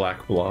a weird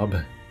black blob.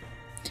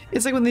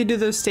 It's like when they do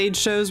those stage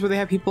shows where they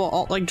have people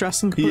all like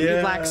dressed in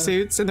completely black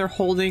suits and they're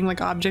holding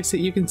like objects that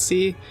you can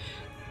see.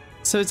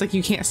 So it's like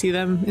you can't see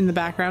them in the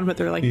background, but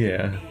they're like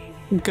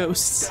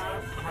ghosts.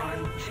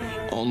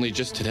 Only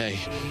just today.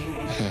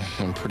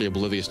 I'm pretty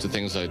oblivious to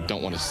things I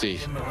don't want to see,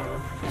 if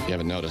you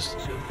haven't noticed.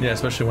 Yeah,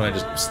 especially when I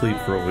just sleep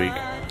for a week.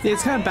 Yeah,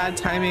 it's kind of bad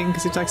timing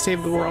because you have to like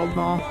save the world and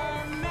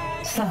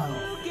all. So,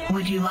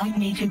 would you like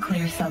me to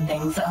clear some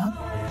things up?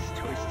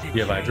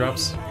 You have eye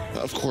drops?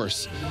 Of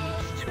course.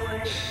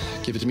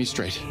 Give it to me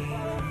straight.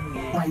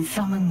 When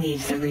someone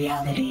leaves a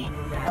reality,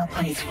 a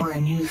place for a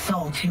new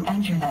soul to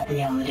enter that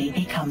reality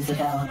becomes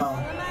available.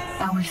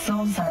 Our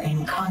souls are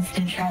in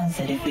constant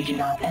transit if we do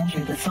not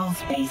enter the soul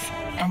space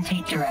and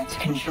take direct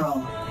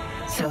control.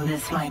 So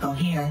this Michael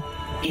here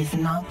is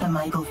not the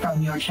Michael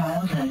from your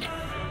childhood.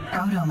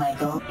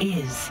 Proto-Michael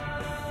is,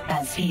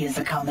 as he is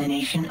a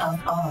combination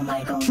of all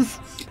Michaels.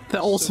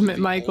 The ultimate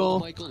Michael.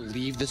 Michael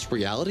leave this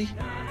reality?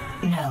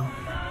 No.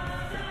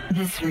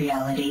 This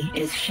reality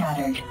is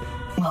shattered.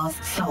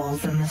 Lost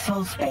souls in the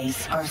soul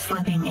space are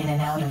slipping in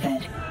and out of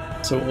it.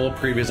 So all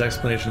previous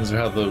explanations of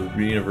how the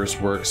universe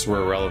works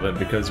were irrelevant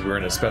because we're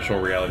in a special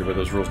reality where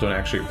those rules don't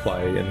actually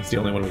apply, and it's the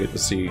only one we get to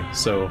see.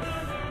 So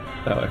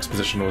that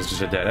exposition was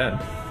just a dead end.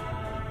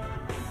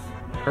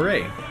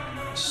 Hooray!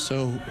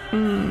 So,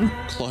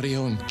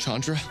 Claudio and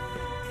Chandra?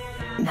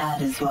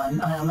 That is one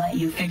I'll let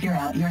you figure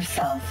out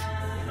yourself.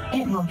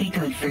 It will be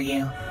good for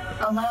you.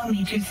 Allow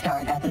me to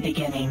start at the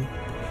beginning.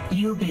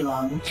 You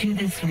belong to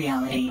this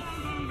reality.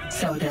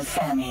 So does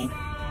Sammy.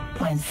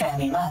 When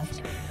Sammy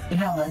left,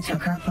 Vela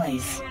took her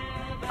place.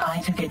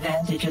 I took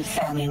advantage of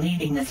Sammy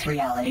leaving this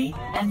reality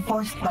and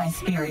forced my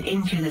spirit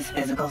into this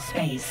physical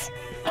space.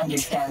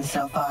 Understand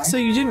so far? So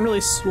you didn't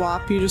really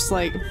swap, you just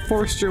like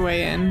forced your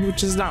way in,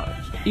 which is not...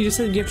 You just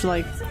said you have to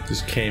like...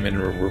 Just came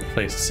in and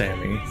replaced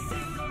Sammy.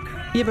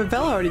 Yeah, but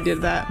Vela already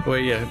did that.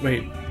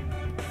 Wait.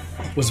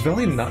 Was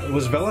Vela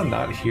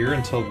not here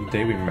until the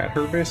day we met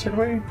her,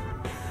 basically?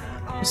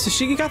 So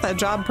she got that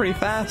job pretty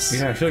fast.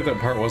 Yeah, I feel like that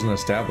part wasn't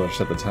established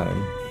at the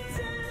time.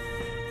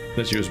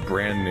 That she was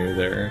brand new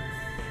there.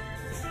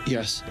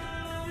 Yes.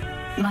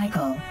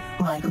 Michael,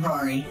 like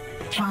Rory,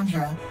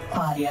 Chandra,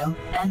 Claudio,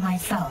 and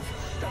myself,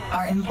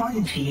 are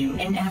important to you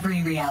in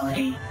every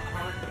reality.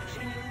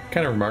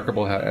 Kind of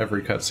remarkable how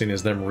every cutscene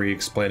is them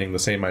re-explaining the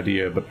same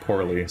idea but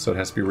poorly, so it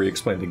has to be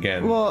re-explained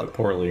again, but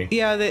poorly.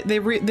 Yeah,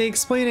 they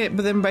explain it,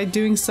 but then by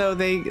doing so,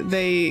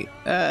 they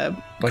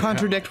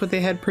contradict what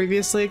they had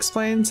previously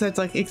explained. So it's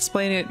like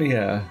explain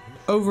it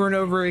over and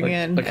over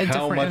again. Like at how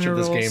different much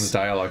intervals. of this game's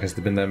dialogue has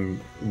been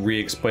them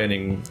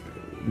re-explaining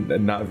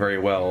not very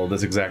well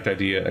this exact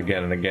idea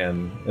again and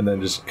again, and then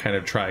just kind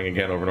of trying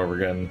again over and over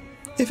again.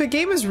 If a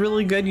game is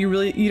really good,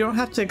 you don't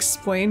have to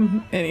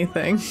explain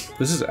anything.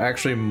 This is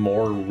actually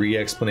more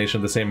re-explanation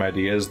of the same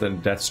ideas than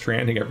Death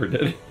Stranding ever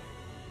did.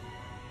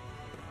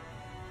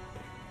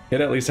 It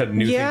at least had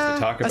new things to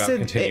talk about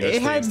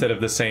continuously instead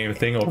of the same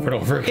thing over and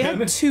over again. It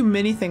had too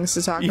many things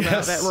to talk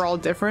about that were all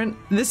different.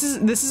 This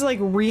is like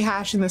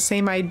rehashing the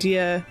same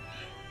idea,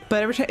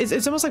 but every time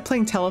it's almost like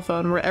playing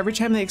telephone, where every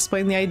time they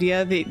explain the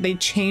idea, they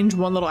change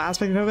one little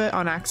aspect of it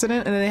on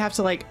accident, and then they have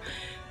to like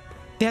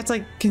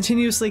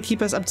continuously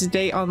keep us up to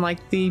date on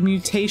like the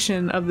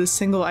mutation of this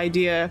single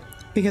idea,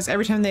 because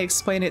every time they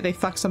explain it, they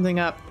fuck something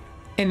up,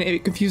 and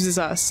it confuses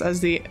us as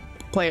the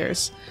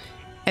players.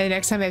 And the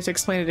next time they have to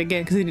explain it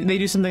again, because they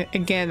do something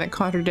again that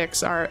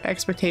contradicts our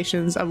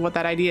expectations of what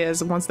that idea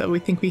is. Once that we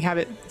think we have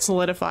it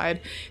solidified,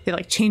 they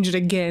like change it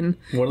again,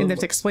 and they have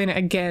to explain it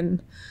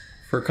again.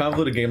 For a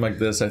convoluted game like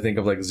this, I think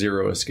of like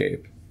Zero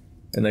Escape,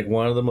 and like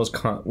one of the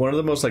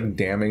most like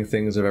damning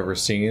things I've ever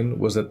seen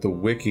was that the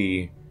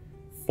wiki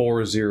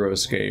for Zero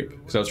Escape,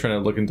 because I was trying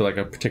to look into like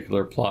a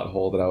particular plot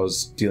hole that I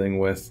was dealing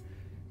with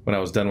when I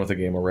was done with the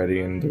game already,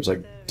 and there's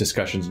like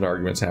discussions and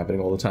arguments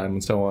happening all the time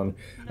and so on.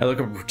 I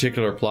look up a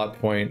particular plot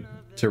point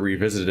to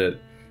revisit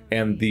it,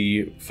 and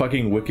the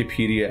fucking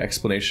Wikipedia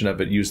explanation of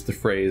it used the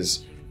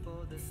phrase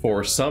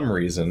 "for some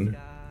reason,"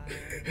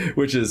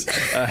 which is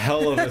a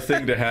hell of a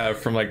thing to have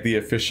from like the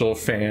official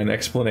fan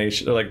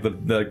explanation, or like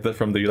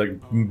from the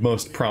like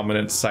most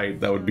prominent site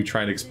that would be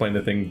trying to explain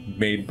the thing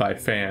made by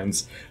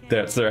fans.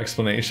 That's their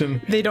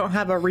explanation. They don't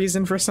have a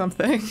reason for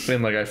something.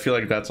 And like I feel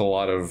like that's a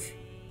lot of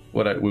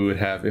what we would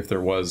have if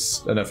there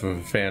was enough of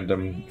a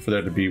fandom for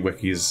there to be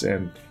wikis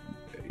and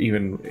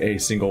even a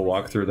single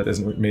walkthrough that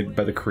isn't made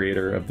by the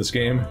creator of this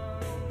game.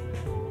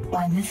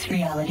 When this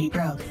reality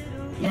broke,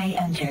 they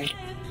entered.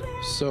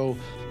 So,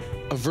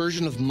 a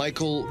version of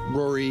Michael,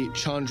 Rory,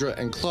 Chandra,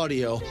 and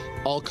Claudio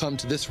all come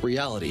to this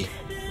reality.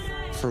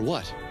 For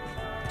what?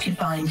 To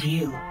find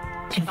you.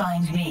 To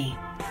find me.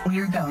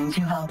 We're going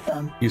to help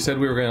them. You said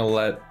we were going to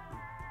let...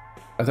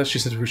 I thought she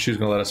said she was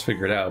going to let us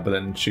figure it out, but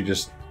then she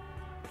just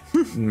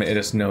made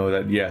us know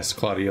that, yes,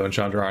 Claudio and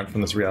Chandra aren't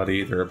from this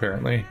reality either,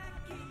 apparently.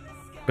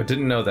 But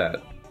didn't know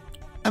that,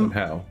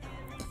 somehow.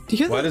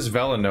 Why does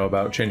Vela know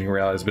about changing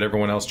realities, but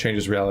everyone else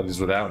changes realities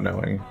without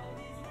knowing?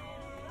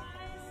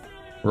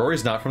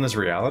 Rory's not from this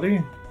reality?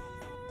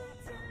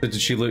 Did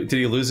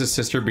he lose his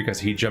sister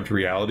because he jumped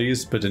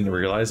realities but didn't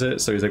realize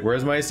it? So he's like,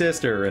 where's my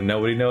sister? And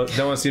nobody knows,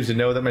 no one seems to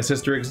know that my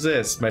sister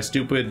exists. My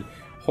stupid,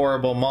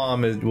 horrible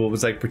mom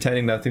was like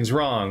pretending nothing's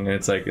wrong. And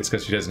it's like, it's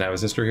because she doesn't have a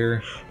sister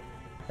here.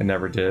 And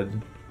never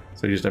did.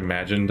 So he just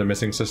imagined a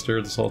missing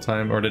sister this whole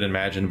time. Or didn't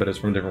imagine, but it's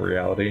from a different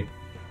reality.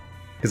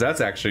 Because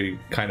that's actually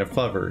kind of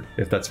clever,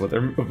 if that's what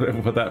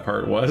that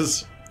part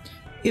was.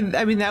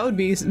 I mean, that would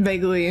be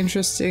vaguely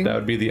interesting. That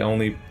would be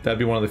that'd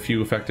be one of the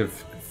few effective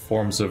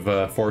forms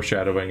of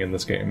foreshadowing in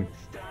this game.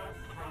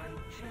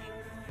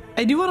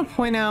 I do want to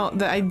point out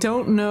that I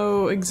don't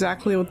know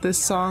exactly what this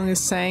song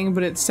is saying,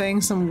 but it's saying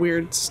some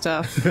weird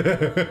stuff.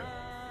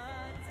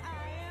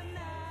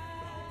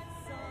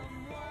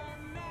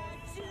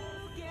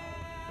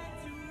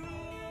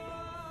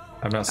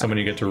 I'm not someone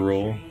you get to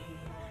rule.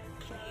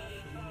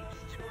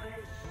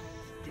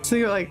 So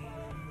you're like...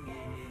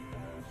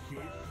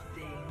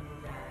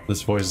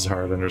 This voice is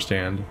hard to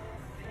understand.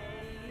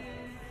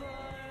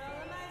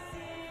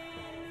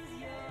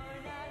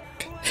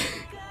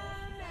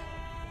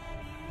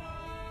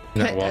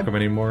 You're not welcome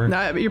anymore?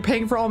 No, but you're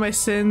paying for all my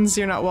sins,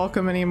 you're not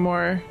welcome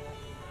anymore.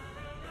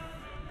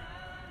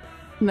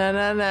 Na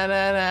na na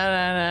na na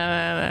na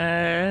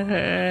na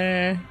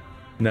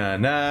na na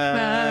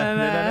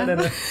na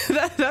na.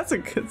 That's a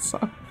good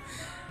song.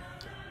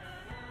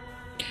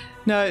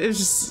 No, it's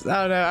just,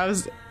 I don't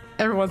know,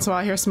 every once in a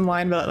while I hear some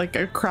line about like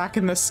a crack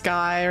in the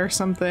sky or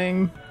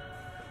something.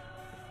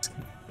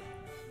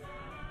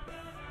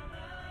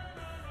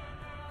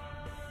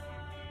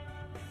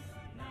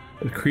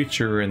 The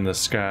creature in the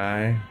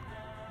sky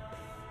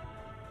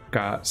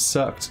got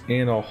sucked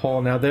in a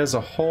hole. Now there's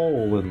a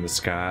hole in the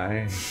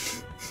sky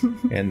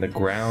and the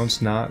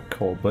ground's not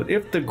cold. But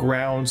if the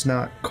ground's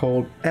not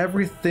cold,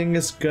 everything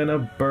is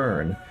gonna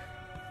burn.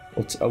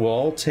 We'll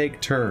all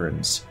take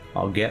turns.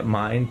 I'll get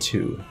mine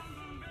too.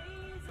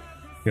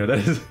 You know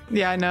that is.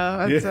 Yeah, I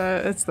know.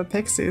 It's the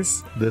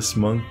Pixies. This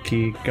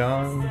monkey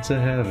gone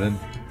to heaven.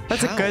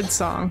 That's a good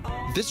song.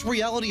 This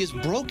reality is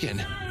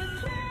broken.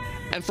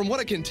 And from what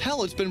I can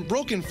tell, it's been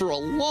broken for a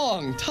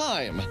long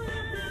time.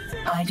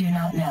 I do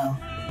not know.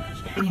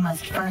 We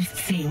must first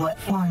see what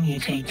form you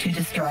take to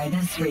destroy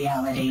this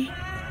reality.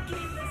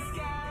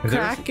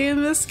 Crack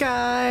in the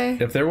sky.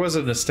 If there was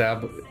an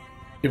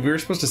if we were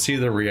supposed to see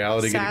the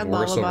reality getting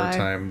worse over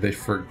time, they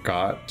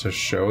forgot to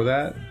show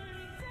that.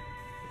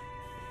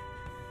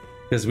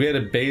 Because we had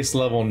a base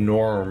level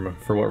norm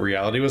for what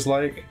reality was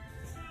like.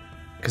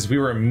 Because we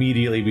were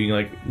immediately being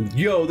like,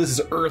 yo, this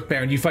is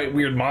Earthbound, you fight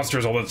weird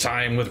monsters all the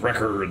time with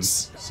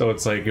records. So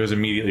it's like, it was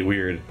immediately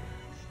weird.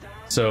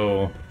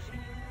 So,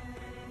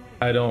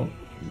 I don't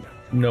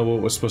know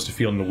what was supposed to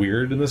feel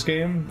weird in this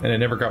game, and it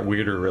never got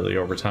weirder really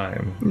over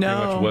time. No.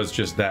 Pretty much was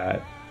just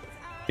that.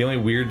 The only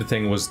weird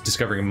thing was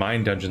discovering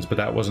mine dungeons, but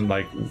that wasn't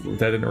like,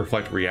 that didn't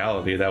reflect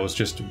reality. That was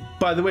just,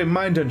 by the way,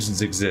 mine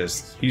dungeons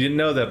exist. You didn't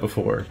know that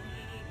before.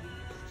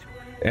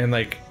 And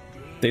like,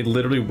 they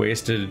literally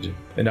wasted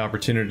an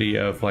opportunity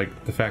of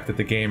like the fact that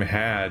the game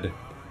had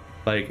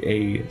like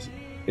it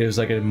was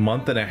like a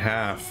month and a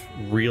half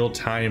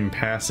real-time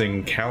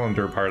passing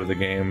calendar part of the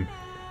game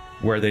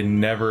where they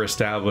never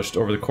established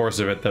over the course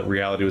of it that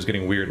reality was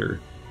getting weirder.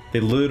 They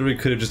literally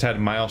could have just had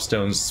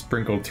milestones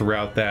sprinkled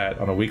throughout that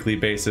on a weekly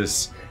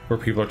basis where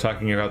people are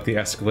talking about the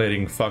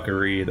escalating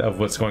fuckery of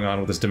what's going on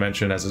with this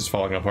dimension as it's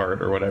falling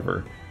apart or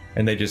whatever.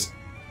 And they just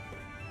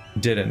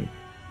didn't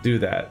do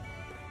that.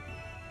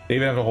 They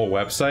even have a whole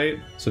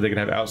website so they can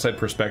have outside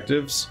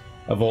perspectives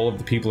of all of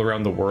the people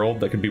around the world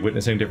that could be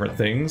witnessing different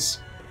things.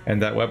 And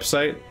that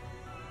website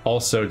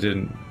also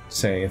didn't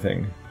say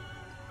anything.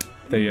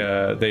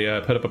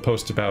 They put up a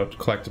post about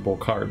collectible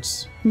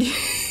cards.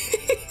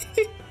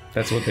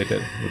 That's what they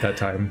did at that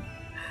time.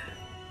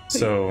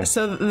 So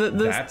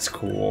that's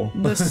cool.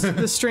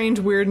 The strange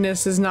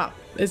weirdness is not.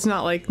 It's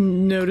not like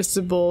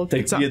noticeable.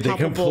 They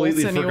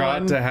completely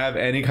forgot to have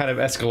any kind of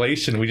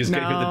escalation. We just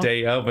get here the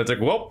day of. It's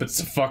like, well, it's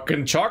a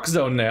fucking chalk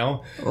zone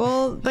now.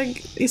 Well,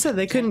 like you said,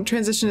 they couldn't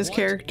transition his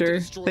character.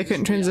 They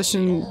couldn't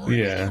transition.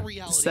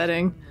 The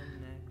setting.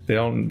 They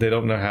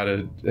don't know how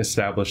to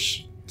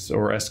establish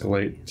or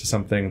escalate to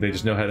something. They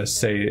just know how to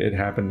say it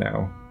happened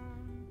now.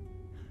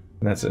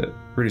 And that's it.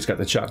 Rudy's got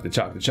the chalk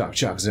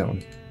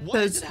zone.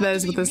 That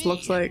is what this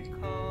looks like.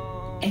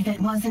 If it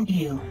wasn't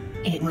you,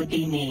 it would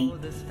be me,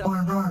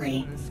 or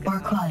Rory, or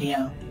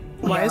Claudio.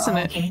 Why isn't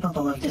it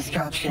capable of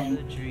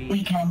destruction?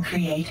 We can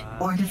create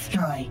or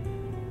destroy.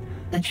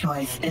 The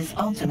choice is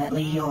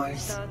ultimately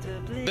yours.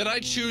 Then I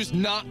choose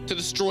not to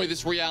destroy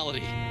this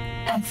reality.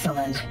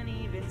 Excellent.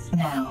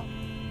 Now,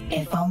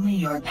 if only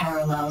your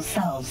parallel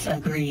selves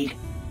agreed.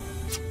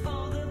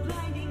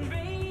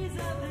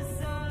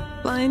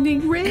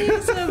 Blinding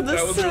rays of the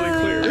That was sun. really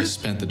clear. I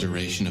spent the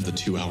duration of the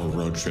 2-hour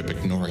road trip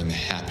ignoring the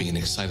happy and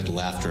excited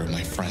laughter of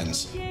my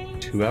friends.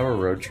 2-hour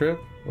road trip?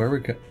 Where are we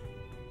go?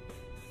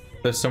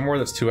 There's somewhere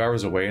that's 2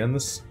 hours away in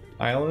this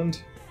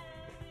island?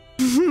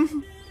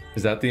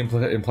 Is that the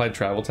implied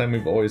travel time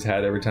we've always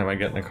had every time I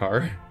get in a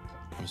car?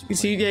 You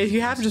see, yeah,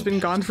 you have just been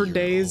gone for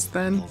days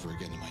then.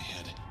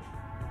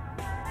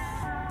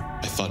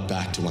 I thought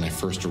back to when I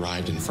first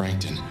arrived in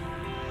Frankton.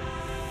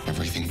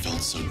 Everything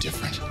felt so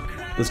different.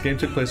 This game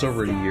took place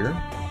over a year?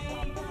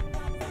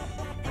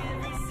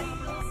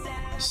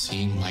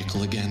 Seeing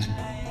Michael again,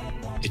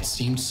 it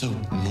seemed so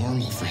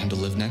normal for him to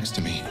live next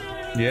to me.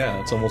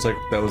 Yeah, it's almost like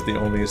that was the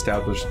only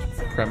established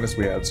premise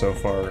we had so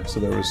far, so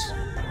there was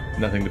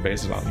nothing to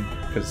base it on,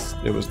 because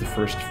it was the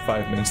first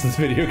 5 minutes of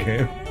the video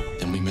game.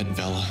 Then we met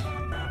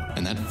Bella,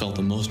 and that felt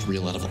the most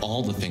real out of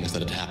all the things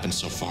that had happened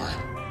so far.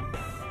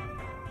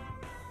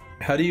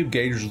 How do you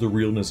gauge the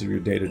realness of your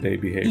day-to-day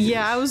behavior?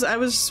 Yeah, I was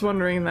just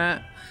wondering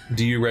that.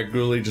 Do you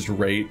regularly just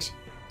rate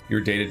your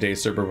day-to-day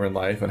suburban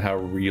life and how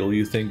real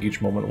you think each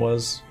moment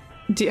was?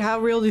 How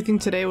real do you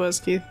think today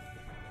was, Keith?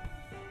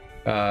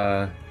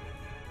 How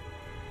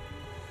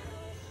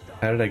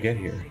did I get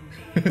here?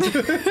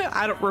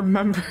 I don't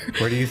remember.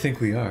 Where do you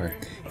think we are?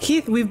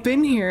 Keith, we've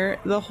been here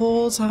the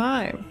whole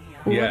time.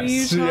 What are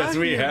you talking yes,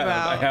 we have.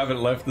 about? I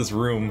haven't left this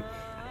room,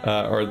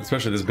 or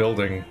especially this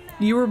building.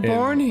 You were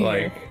born here.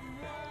 Like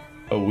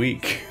a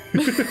week.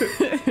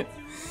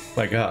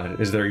 My God,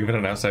 is there even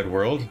an outside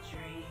world? Do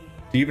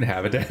you even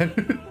have a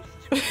dad?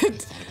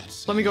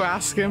 Let me go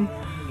ask him.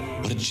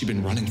 What had she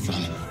been running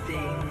from?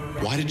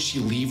 Why did she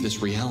leave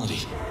this reality?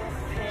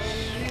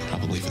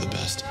 Probably for the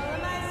best.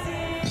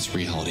 This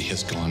reality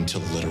has gone to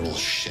literal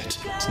shit.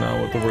 It's not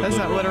what the word That's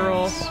not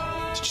literal. Means.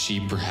 Did she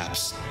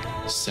perhaps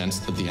sense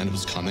that the end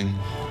was coming?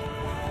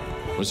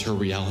 Was her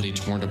reality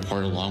torn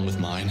apart along with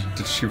mine?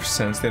 Did she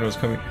sense the end was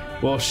coming?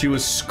 Well, she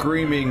was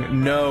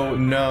screaming, "No,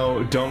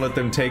 no, don't let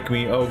them take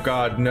me. Oh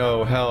God,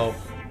 no, help."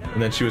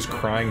 And then she was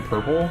crying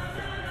purple.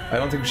 I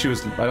don't think she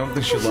loved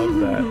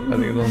that. I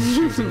think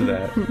she was into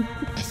that.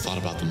 I thought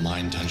about the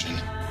mind dungeon.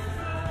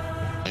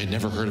 I had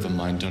never heard of a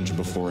mind dungeon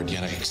before, and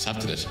yet I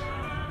accepted it.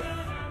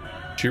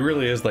 She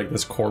really is like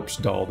this corpse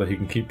doll that he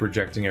can keep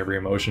projecting every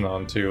emotion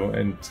onto,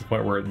 and to the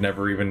point where it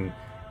never even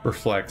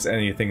reflects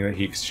anything that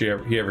he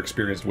ever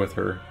experienced with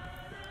her.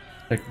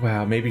 Like,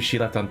 wow, maybe she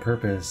left on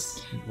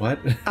purpose. What?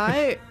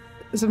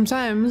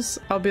 Sometimes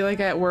I'll be like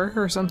at work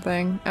or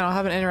something, and I'll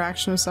have an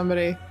interaction with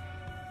somebody,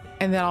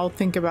 and then I'll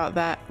think about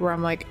that, where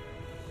I'm like,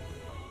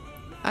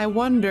 I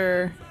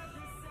wonder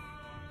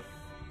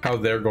how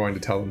they're going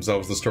to tell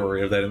themselves the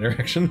story of that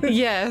interaction.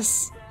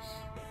 Yes.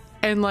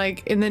 And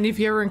then if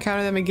you ever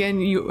encounter them again,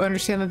 you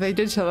understand that they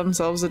did tell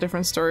themselves a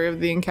different story of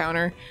the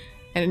encounter.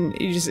 And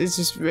it's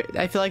just,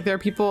 I feel like there are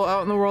people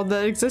out in the world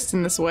that exist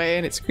in this way,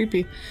 and it's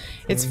creepy.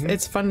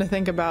 It's fun to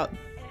think about.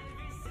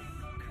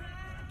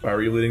 Why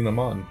were you leading them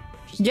on?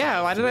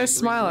 Yeah, why did I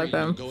smile at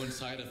them?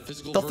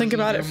 They'll think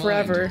about it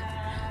forever.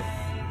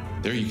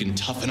 There you can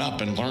toughen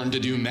up and learn to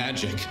do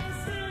magic.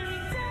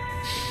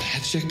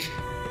 Magic?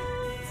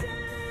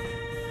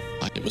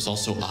 It was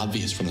also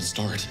obvious from the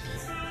start.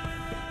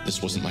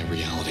 This wasn't my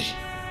reality.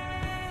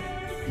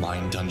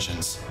 Mind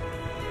dungeons,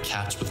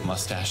 cats with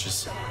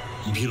mustaches,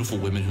 beautiful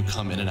women who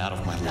come in and out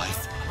of my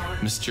life,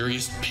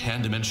 mysterious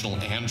pan-dimensional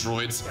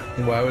androids.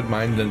 Why would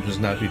mind dungeons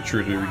not be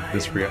true to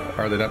this reality?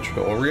 Are they not true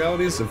to all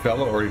realities? If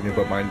Bella already knew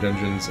about mind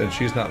dungeons and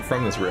she's not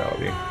from this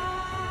reality.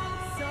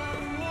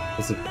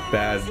 That's a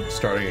bad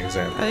starting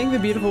example. I think the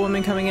beautiful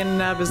women coming in and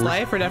out of his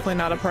life are definitely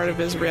not a part of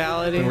his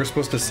reality. And we're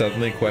supposed to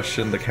suddenly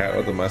question the cat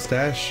with the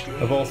mustache,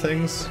 of all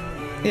things?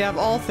 Yeah, of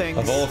all things.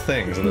 Of all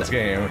things in this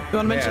game. You want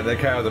to mention that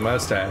cat with the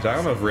mustache. I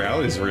don't know if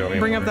reality's real anymore.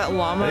 Bring up that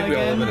llama I think we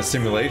all again. live in a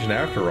simulation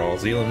after all.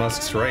 Elon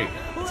Musk's right.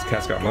 This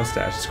cat's got a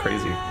mustache. It's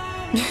crazy.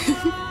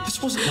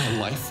 This wasn't my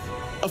life.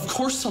 Of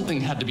course something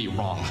had to be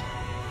wrong.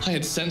 I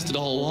had sensed it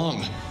all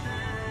along.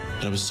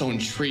 But I was so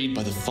intrigued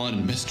by the fun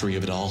and mystery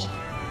of it all.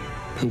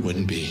 Who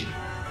wouldn't be?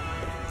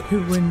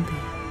 Who wouldn't be?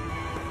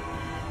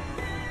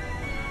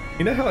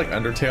 You know how like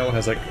Undertale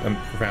has like a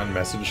profound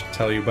message to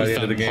tell you by the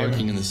end of the game?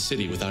 Parking in the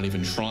city without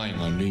even trying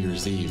on New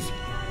Year's Eve.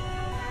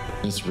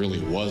 This really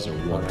was a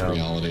warped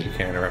reality. You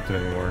can't interrupt it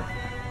anymore.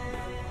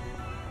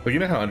 But you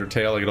know how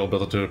Undertale, like, it all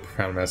built up to a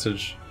profound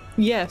message?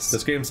 Yes.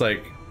 This game's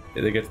like,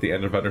 they get to the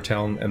end of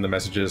Undertale and the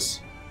message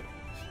is,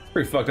 it's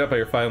pretty fucked up how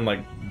you're fighting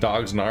like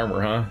dogs in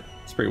armor, huh?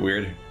 It's pretty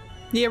weird.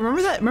 Yeah,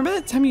 remember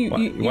that time you...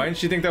 Why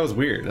didn't you think that was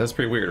weird? That's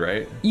pretty weird,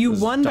 right? You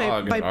This won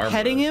dog by in armor.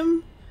 petting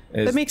him?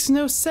 That makes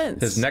no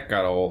sense. His neck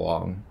got all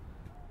long.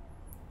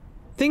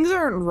 Things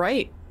aren't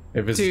right,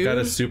 If it's got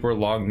a super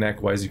long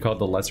neck, why is he called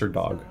the lesser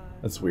dog?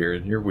 That's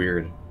weird. You're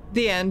weird.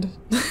 The end.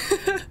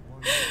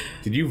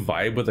 Did you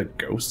vibe with a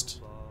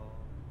ghost?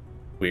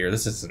 Weird.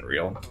 This isn't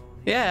real.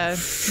 Yeah.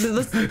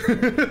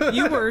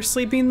 You were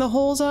sleeping the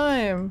whole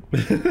time.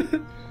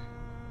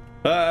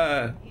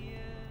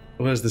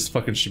 What is this,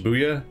 fucking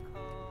Shibuya?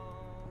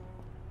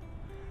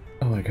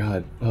 Oh my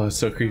god. Oh, it's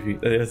so creepy.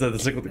 It's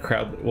like with the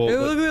crowd. Well,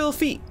 Look at the little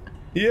feet.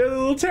 Yeah, the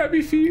little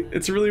tabby feet.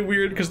 It's really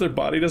weird because their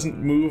body doesn't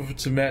move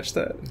to match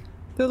that.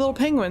 They're little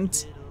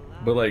penguins.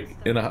 But like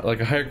in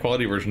a higher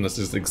quality version, this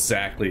is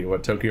exactly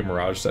what Tokyo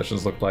Mirage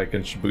sessions look like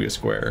in Shibuya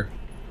Square.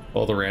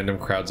 All the random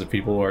crowds of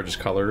people are just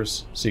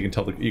colors, so you can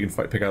tell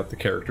pick out the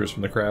characters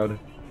from the crowd.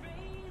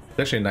 It's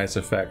actually a nice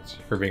effect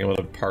for being able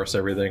to parse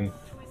everything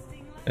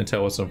and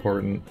tell what's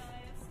important.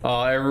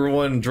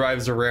 Everyone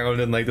drives around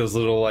in like those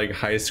little like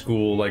high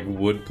school like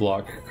wood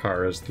block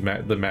cars.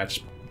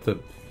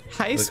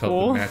 High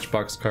school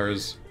matchbox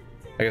cars.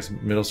 I guess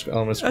middle school,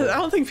 elementary school. I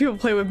don't think people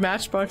play with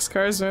matchbox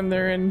cars when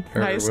they're in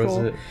high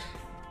school.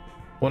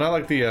 Well, not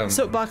like the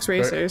soapbox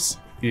racers.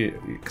 Yeah,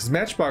 because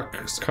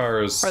matchbox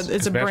cars.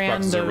 It's a brand.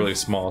 Matchboxes are really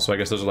small, so I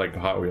guess those are like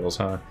Hot Wheels,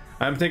 huh?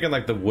 I'm thinking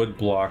like the wood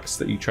blocks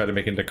that you try to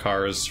make into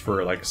cars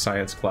for like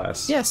science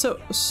class. Yeah.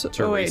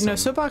 Oh wait, no.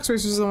 Soapbox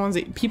racers are the ones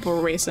that people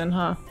are racing,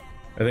 huh?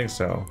 I think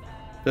so.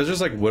 There's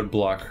just like wood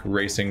block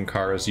racing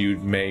cars you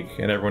make,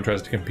 and everyone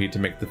tries to compete to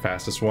make the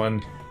fastest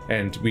one.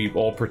 And we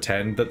all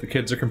pretend that the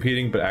kids are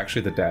competing, but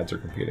actually the dads are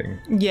competing.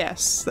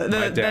 Yes, My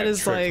dad that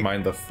is tricked like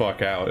mine the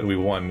fuck out, and we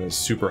won. It was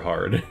super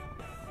hard.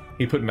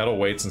 He put metal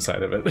weights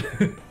inside of it.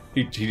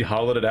 he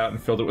hollowed it out and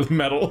filled it with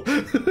metal.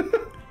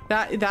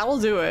 that will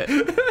do it.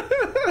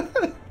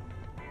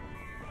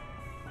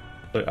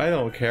 Like, I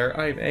don't care.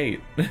 I'm 8.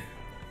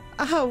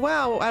 Oh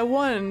wow! I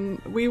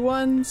won. We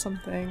won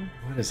something.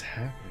 What is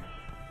happening?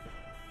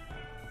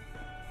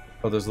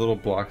 Oh, there's little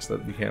blocks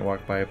that you can't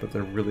walk by, but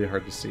they're really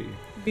hard to see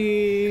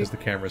because the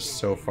camera's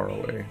so far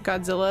away.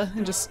 Godzilla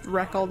and just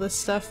wreck all this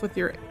stuff with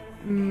your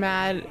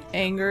mad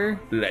anger.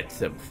 Let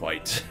them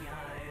fight.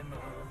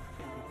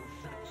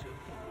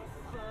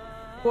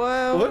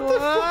 Whoa! What the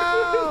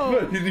fuck?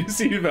 What, did you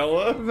see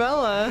Vela?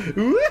 Vela.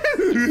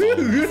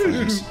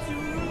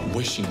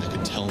 Wishing I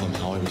could tell them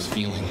how I was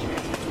feeling,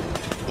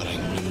 but I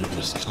knew it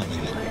was coming.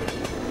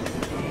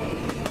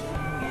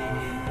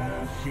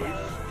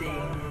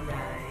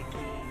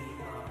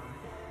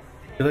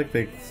 I feel like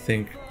they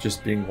think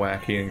just being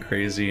wacky and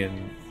crazy,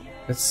 and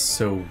that's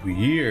so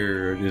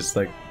weird is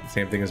like the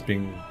same thing as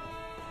being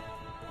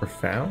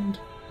profound.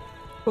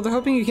 Well, they're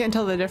hoping you can't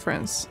tell the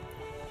difference.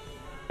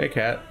 Hey,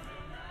 cat.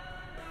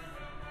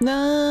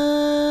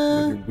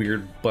 No. With your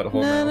weird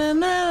butthole mouth.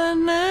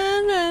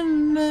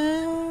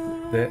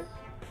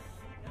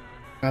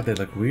 God, they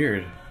look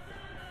weird.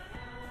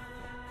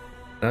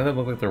 None of them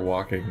look like they're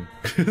walking.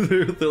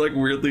 they're like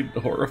weirdly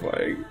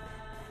horrifying.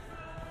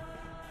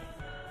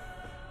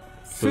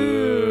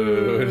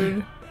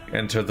 Food.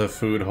 Enter the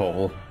food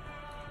hole.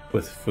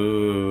 With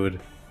food.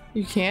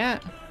 You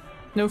can't.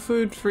 No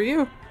food for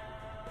you.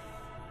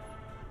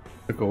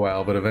 Took a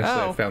while, but eventually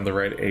I Oh. found the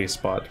right A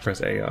spot to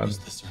press A on.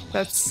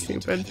 That's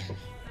stupid.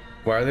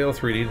 Why are they all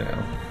 3D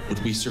now?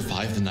 Would we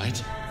survive the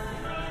night?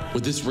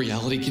 Would this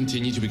reality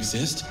continue to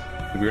exist?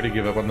 Did we already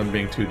give up on them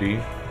being 2D?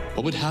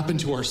 What would happen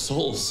to our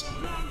souls?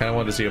 Kind of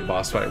wanted to see a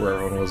boss fight where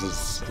everyone was a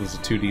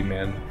 2D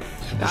man.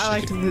 I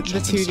liked the Jump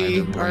inside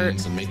 2D their art.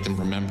 brains and make them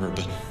remember,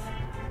 but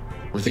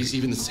were these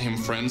even the same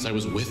friends I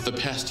was with the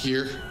past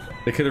year?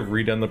 They could have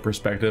redone the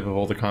perspective of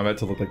all the combat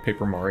to look like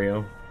Paper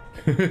Mario.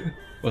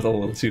 With all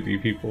little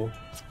 2D people.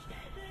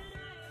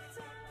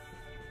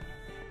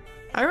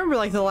 I remember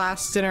like the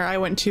last dinner I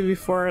went to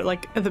before,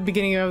 like at the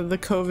beginning of the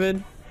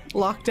COVID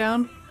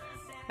lockdown,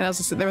 and I was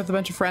just sitting there with a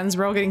bunch of friends.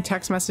 We're all getting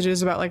text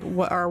messages about like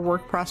what our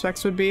work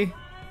prospects would be,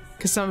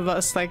 because some of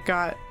us like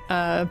got.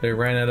 They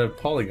ran out of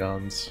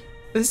polygons.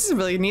 This is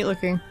really neat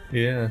looking.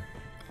 Yeah.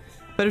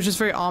 But it was just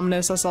very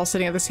ominous. Us all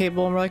sitting at this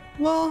table, and we're like,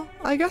 "Well,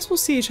 I guess we'll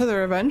see each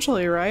other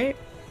eventually, right?"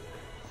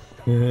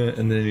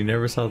 And then you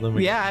never saw them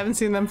again. Yeah, I haven't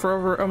seen them for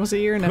over almost a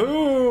year now.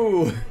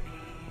 Ooh!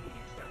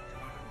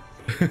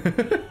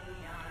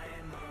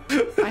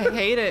 I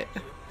hate it.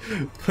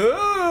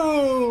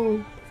 Pooh!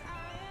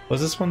 What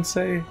does this one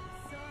say?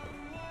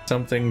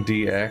 Something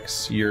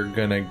DX, you're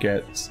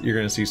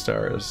gonna see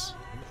stars.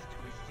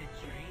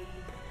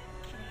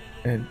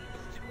 And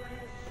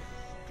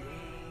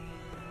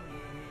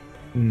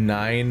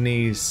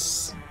 90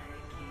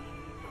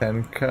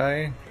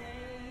 Senkai?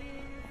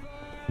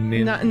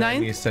 Ninth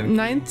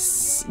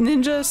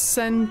Ninja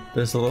Sen.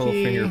 There's a little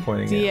finger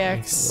pointing at me,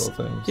 DX.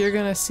 little things. You're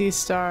gonna see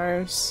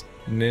stars.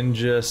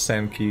 Ninja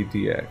Senki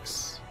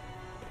DX.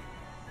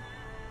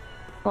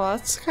 Well,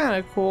 that's kind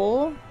of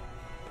cool.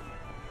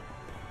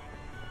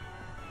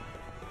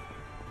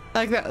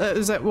 Like that.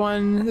 There's that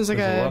one. There's like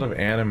a lot of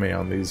anime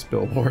on these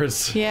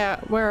billboards. Yeah.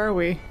 Where are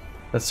we?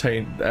 That's how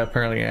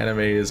apparently anime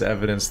is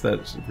evidence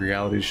that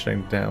reality's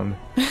shutting down.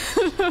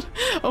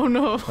 Oh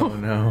no. Oh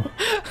no.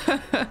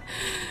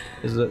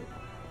 Is it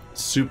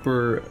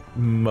Super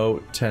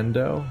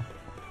Motendo?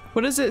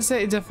 What does it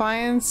say?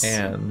 Defiance?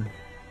 And.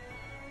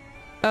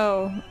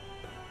 Oh.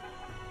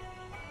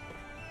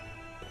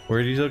 Where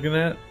are you looking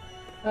at?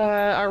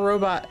 Our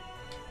robot.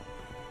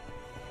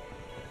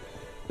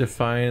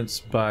 Defiance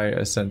by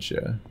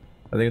Essentia.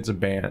 I think it's a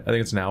band. I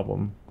think it's an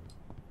album.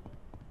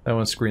 That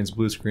one screens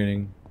blue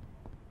screening.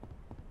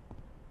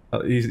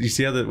 You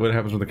see how what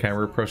happens when the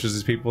camera approaches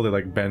these people? They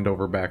like bend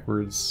over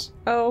backwards.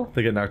 Oh.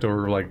 They get knocked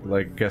over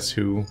like Guess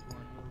Who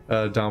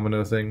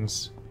domino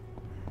things.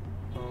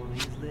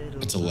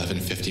 It's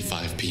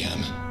 11:55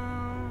 p.m.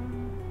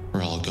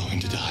 We're all going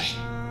to die.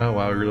 Oh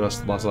wow, we really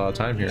lost a lot of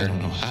time here. I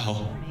don't know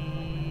how,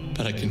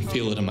 but I can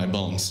feel it in my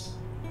bones.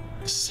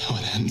 This is how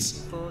it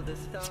ends.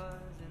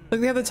 Look,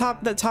 they have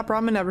that top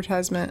ramen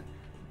advertisement.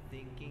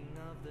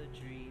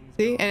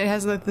 See, and it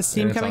has like the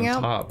steam coming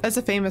out. Top. That's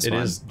a famous one.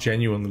 It is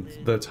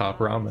genuinely the top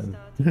ramen.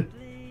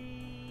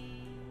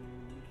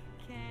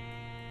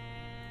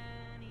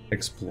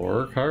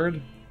 Explorer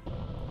card?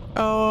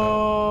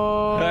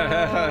 Oh.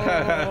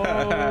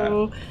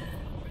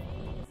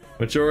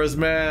 Majora's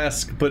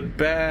Mask, but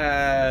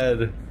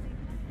bad.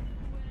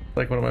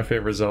 Like one of my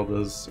favorite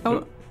Zeldas.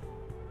 Oh.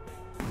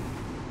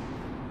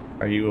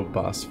 Are you a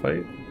boss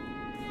fight?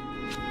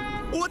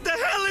 What the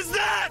hell is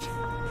that?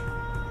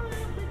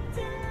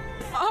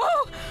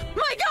 Oh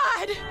my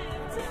god!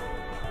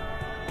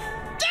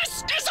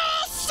 This is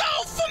all so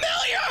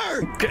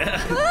familiar!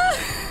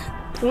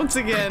 Once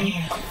again.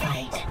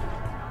 Fight.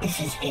 This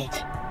is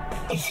it.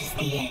 This is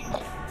the end.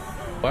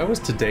 Why was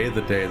today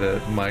the day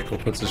that Michael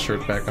puts his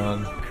shirt back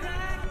on?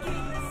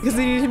 Because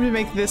they need him to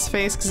make this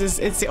face because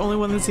it's the only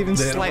one that's even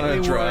slightly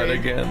want to draw worried. it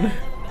again.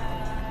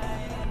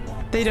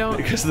 They don't.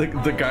 Because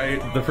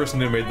the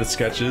person who made the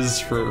sketches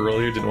for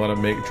earlier didn't want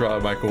to draw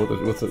Michael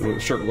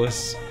with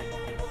shirtless.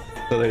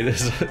 So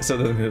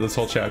then this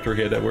whole chapter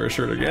he had to wear a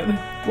shirt again.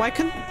 Why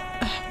couldn't?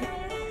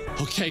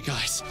 Okay,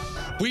 guys,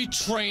 we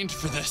trained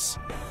for this.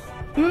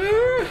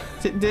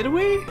 Did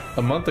we?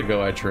 A month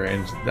ago I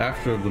trained.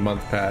 After the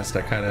month passed,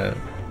 I kind of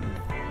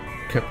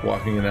kept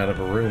walking in and out of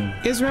a room.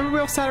 You guys remember we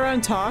all sat around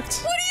and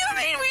talked? What do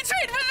you mean we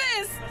trained for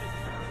this?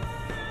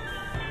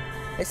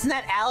 Isn't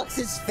that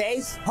Alex's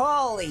face?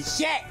 Holy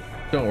shit!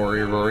 Don't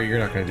worry, Rory. You're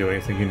not going to do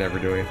anything. You never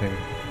do anything.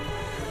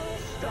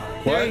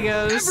 There he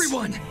goes.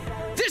 Everyone,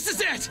 this is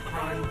it.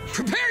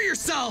 Prepare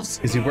yourselves.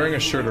 Is he wearing a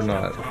shirt or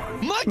not?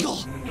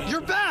 Michael,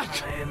 you're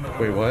back.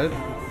 Wait, what?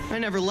 I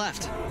never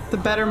left. The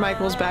better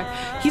Michael's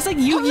back. He's like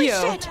Yu-Gi-Oh. Holy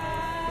shit!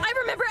 I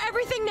remember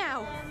everything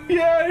now.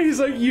 Yeah, he's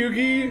like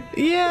Yugi.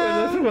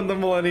 Yeah. When the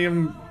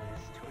Millennium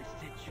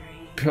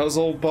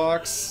puzzle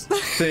box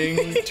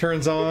thing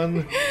turns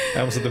on. I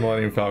almost said the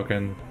Millennium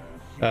Falcon.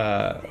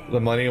 The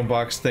Millennium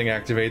box thing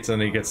activates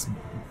and he gets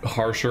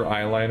harsher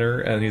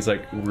eyeliner and he's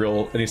like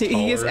real and he's taller.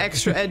 He gets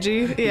extra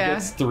edgy. He Yeah.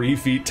 gets 3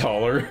 feet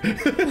taller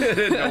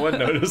and no one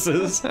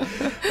notices.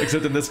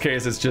 Except in this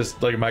case it's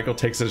just like Michael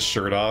takes his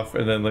shirt off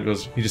and then like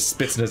he just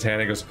spits in his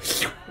hand and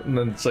goes and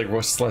then it's like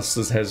slits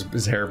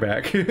his hair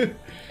back. And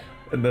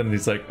then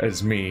he's like,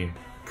 it's me,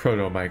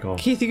 Proto Michael.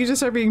 Keith, you could just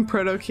start being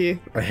Proto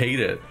Keith. I hate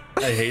it.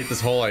 I hate this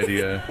whole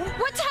idea.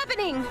 What's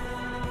happening?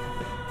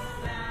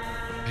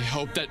 I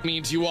hope that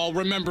means you all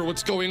remember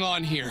what's going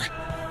on here.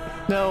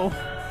 No.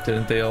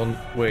 Didn't they all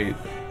wait?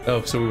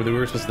 Oh, so we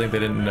were supposed to think they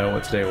didn't know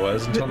what today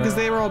was until now? Because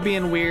they were all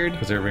being weird.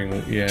 Because they were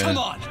being, yeah. Come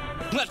on,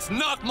 let's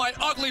knock my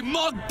ugly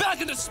mug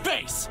back into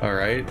space. All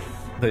right,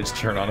 they just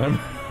turn on him.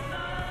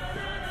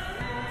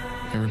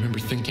 I remember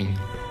thinking,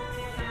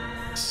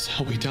 this is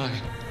how we die.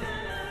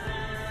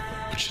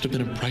 What should have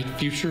been a bright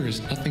future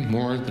is nothing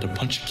more than a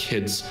bunch of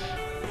kids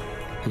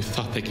who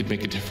thought they could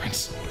make a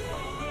difference.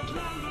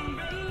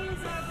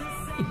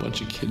 A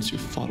bunch of kids who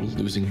fought a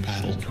losing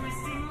battle.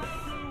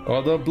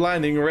 Oh, the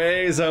blinding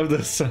rays of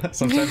the sun.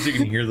 Sometimes you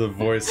can hear the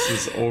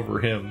voices over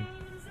him.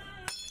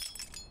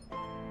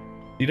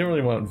 You don't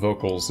really want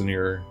vocals in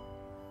your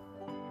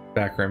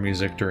background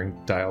music during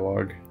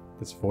dialogue.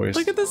 This voice.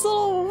 Look at this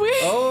little wee.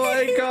 Oh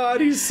my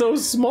god, he's so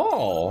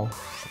small.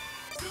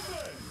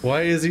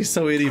 Why is he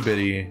so itty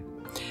bitty?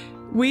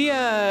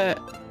 I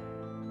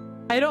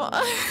don't.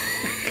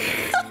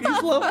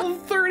 He's level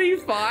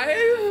 35?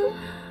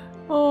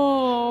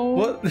 Oh.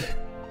 What?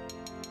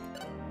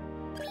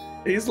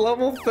 He's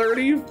level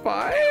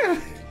 35?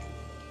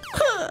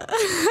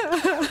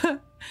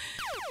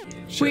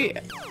 Wait.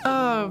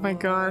 Oh my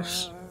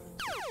gosh.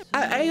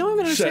 I don't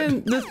even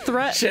understand the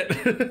threat. Shit.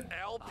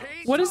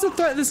 What is the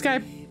threat this guy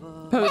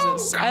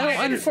poses? Oh, God,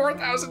 I did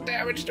 4,000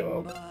 damage to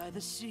him.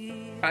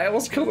 I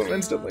almost killed him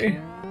instantly.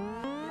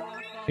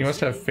 You must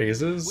have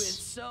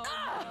phases?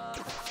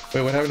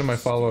 Wait, what happened to my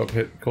follow-up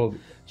hit called...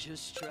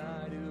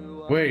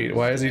 Wait,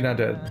 why is he not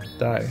dead?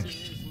 Die.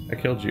 I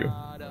killed you.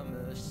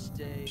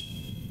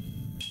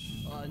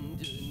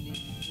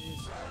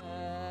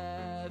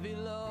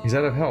 He's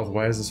out of health.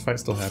 Why is this fight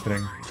still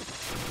happening?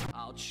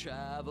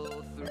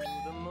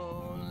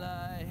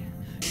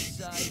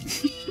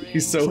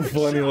 He's so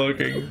funny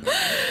looking.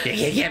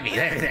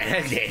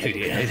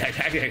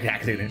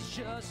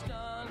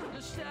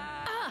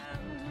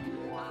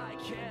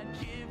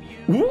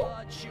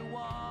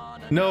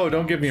 No,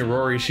 don't give me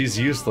Rory. She's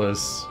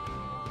useless.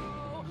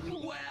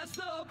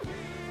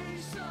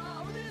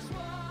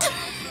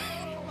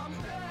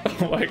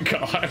 Oh my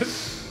god.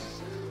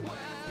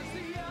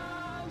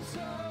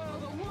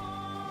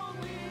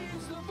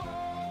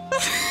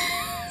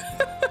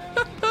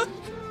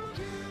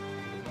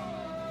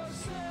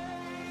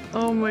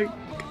 Oh my...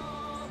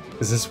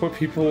 Is this what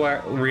people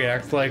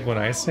react like when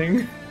I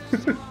sing?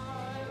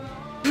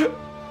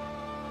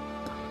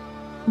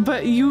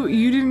 But you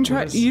didn't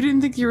try. You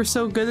didn't think you were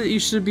so good that you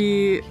should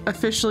be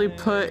officially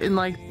put in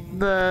like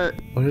the...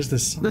 What is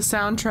this? The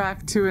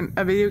soundtrack to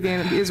a video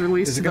game that is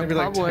released to the public. Is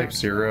it gonna be like Type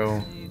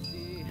 0?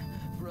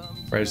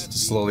 Right, just to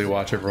slowly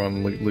watch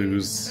everyone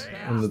lose,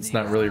 and it's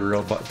not really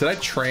real. But did I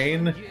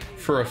train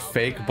for a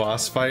fake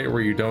boss fight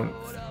where you don't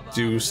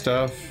do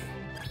stuff?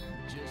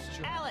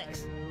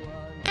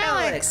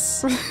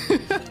 Alex.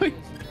 I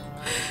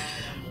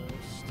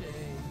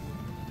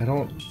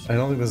don't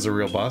think this is a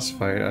real boss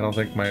fight. I don't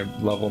think my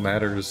level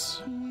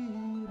matters.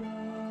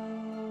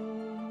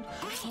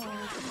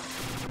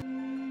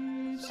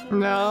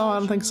 No, I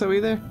don't think so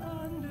either.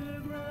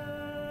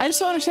 I just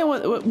don't understand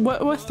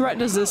what threat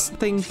does this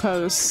thing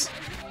pose?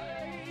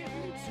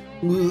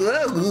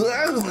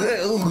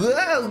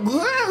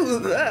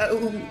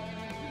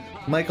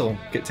 Michael,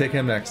 take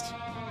him next.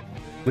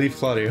 Leave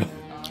Claudio.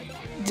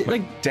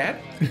 Like Dad?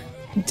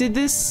 Did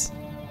this?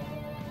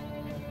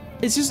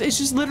 It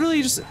is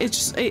literally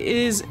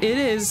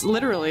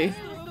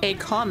a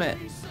comet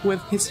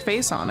with his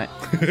face on it.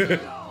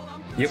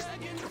 Yep.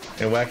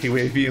 And wacky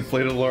wavy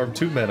inflatable arm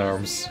 2-man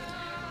arms.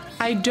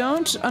 I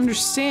don't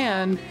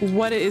understand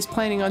what it is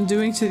planning on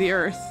doing to the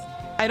Earth.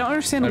 I don't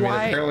understand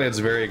why. Apparently its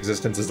very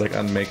existence is like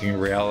unmaking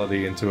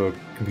reality into a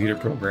computer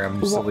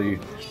program, silly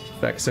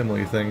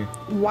facsimile thing.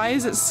 Why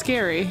is it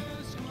scary?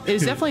 It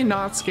is definitely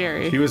not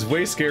scary. He was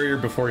way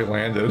scarier before he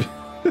landed.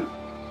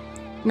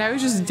 Now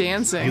he's just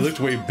dancing. He looked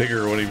way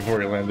bigger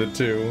before he landed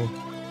too.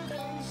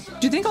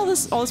 Do you think all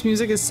this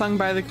music is sung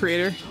by the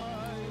creator?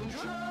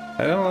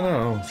 I don't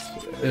know.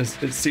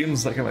 It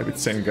seems like it might be the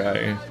same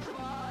guy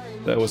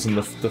that was in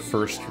the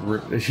first.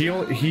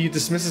 He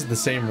dismisses the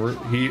same.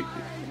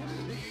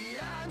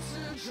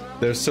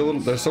 There's so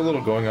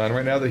little going on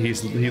right now that he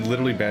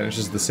literally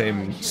banishes the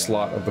same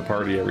slot of the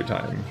party every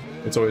time.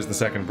 It's always the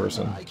second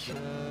person.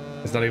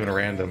 It's not even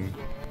random.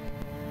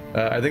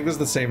 I think this is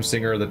the same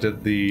singer that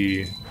did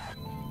the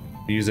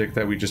music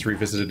that we just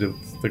revisited,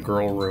 the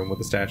girl room with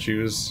the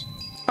statues.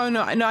 Oh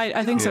no,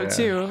 I think so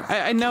too.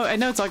 I know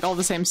it's like all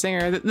the same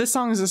singer. This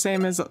song is the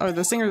same as, or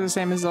the singer is the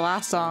same as the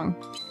last song.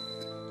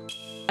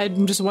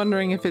 I'm just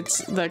wondering if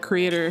it's the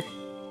creator,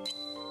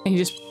 and he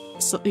just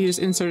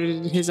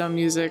inserted his own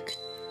music.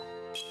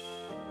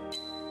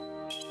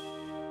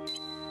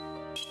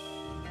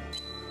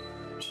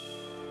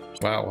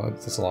 Wow,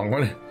 that's a long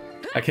one.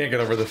 I can't get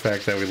over the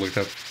fact that we looked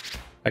up.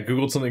 I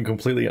googled something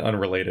completely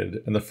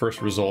unrelated, and the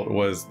first result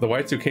was the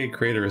Y2K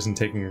creator isn't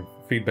taking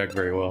feedback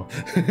very well.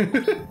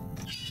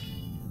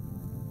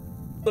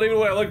 Not even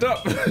what I looked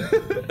up.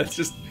 That's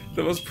just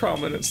the most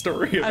prominent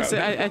story about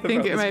I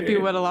think it might be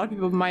what a lot of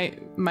people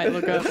might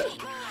look up.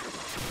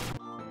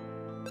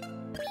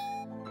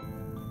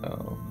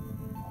 Oh.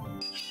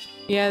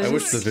 Yeah. I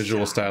wish the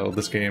visual style of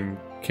this game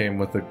came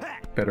with a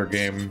better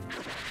game.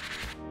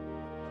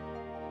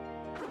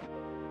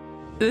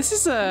 This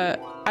is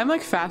I'm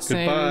like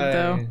fascinated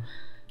though.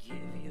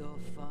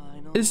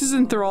 This is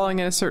enthralling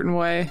in a certain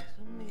way.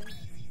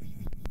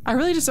 I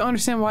really just don't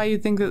understand why you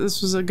think that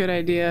this was a good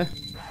idea.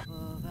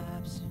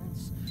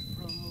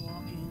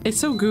 It's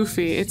so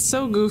goofy. It's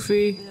so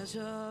goofy.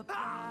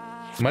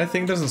 My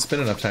thing doesn't spin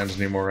enough times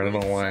anymore. I don't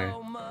know why.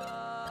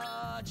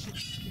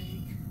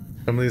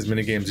 Some of these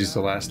minigames used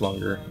to last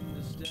longer.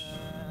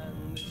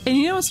 And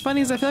you know what's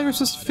funny is I feel like we're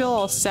supposed to feel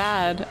all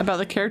sad about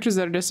the characters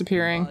that are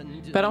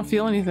disappearing, but I don't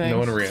feel anything. No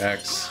one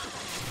reacts.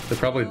 They're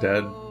probably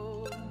dead,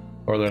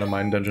 or they're in a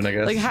mine dungeon, I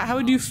guess. Like how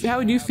would you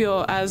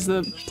feel as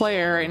the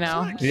player right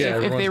now?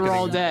 Yeah, if they were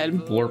all dead,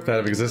 blurped out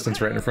of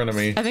existence right in front of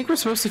me. I think we're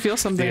supposed to feel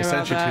something about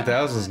that. The Century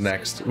 2000's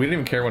next. We didn't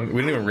even care when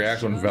we didn't even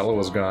react when Vela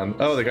was gone.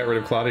 Oh, they got rid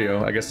of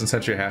Claudio. I guess the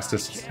Century has to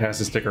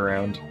stick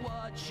around.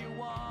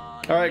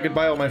 All right,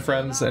 goodbye, all my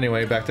friends.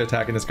 Anyway, back to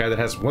attacking this guy that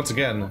has once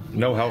again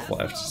no health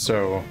left.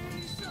 So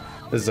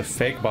this is a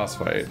fake boss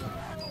fight.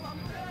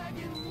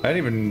 I didn't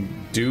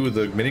even do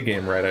the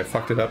minigame right. I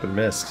fucked it up and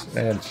missed,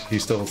 and he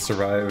still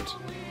survived.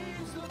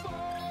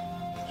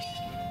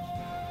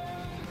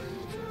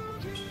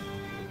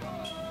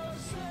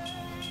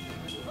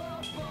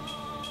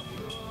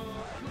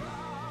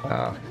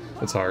 Wow.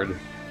 It's hard.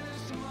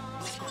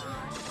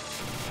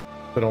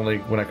 But only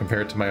when I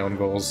compare it to my own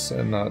goals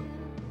and not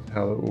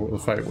how the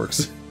fight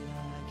works.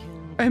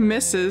 I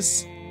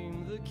misses.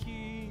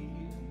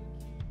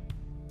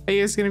 Are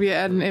you guys gonna be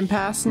at an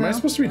impasse now? Am I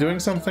supposed to be doing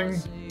something?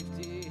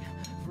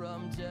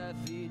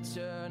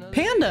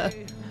 Panda!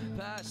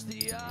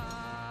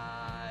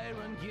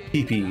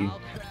 PP.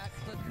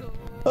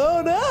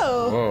 Oh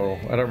no! Whoa,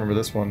 I don't remember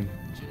this one.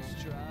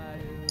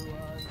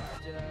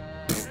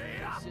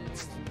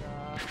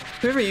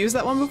 Have you ever used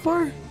that one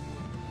before?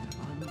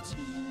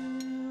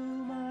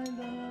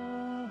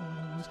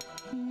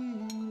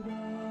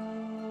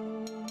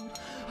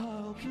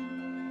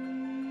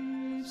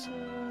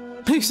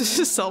 He's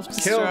just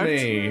self-destruct. Kill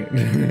me!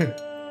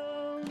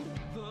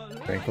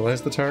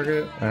 Tranquilize the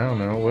target? I don't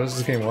know. What does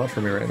this game want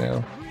from me right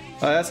now?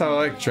 That's how I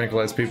like to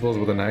tranquilize people, is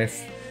with a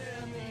knife.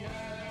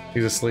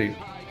 He's asleep.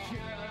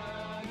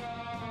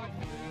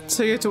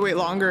 So you have to wait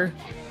longer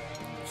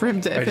for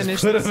him to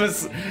finish. I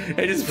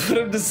just put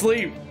him to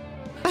sleep.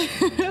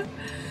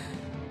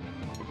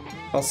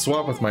 I'll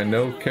swap with my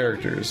no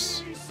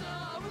characters.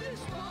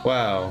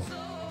 Wow.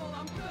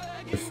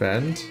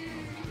 Defend?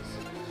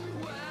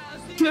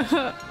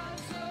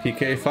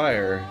 PK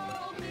fire.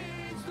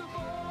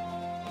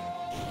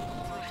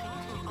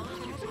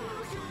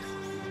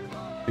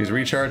 She's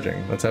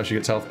recharging. That's how she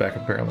gets health back,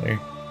 apparently.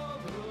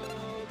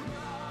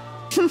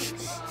 This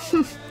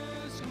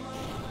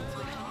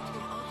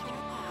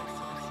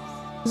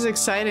is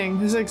exciting.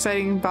 This is an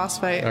exciting boss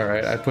fight. All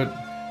right, I put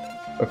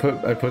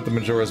the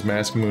Majora's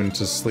Mask Moon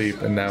to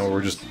sleep, and now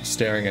we're just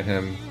staring at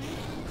him.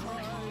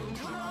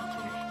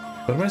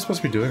 What am I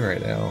supposed to be doing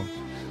right now?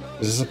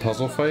 Is this a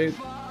puzzle fight?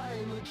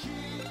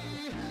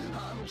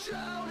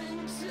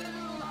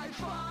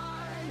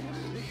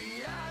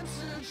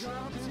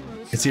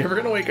 Is he ever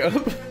gonna wake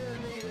up?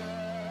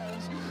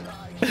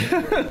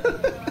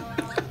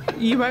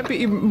 You might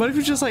be. What if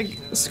you just like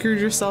screwed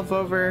yourself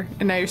over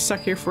and now you're stuck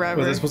here forever?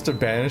 Was I supposed to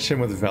banish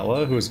him with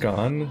Vela, who's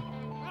gone?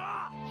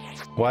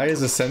 Why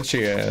is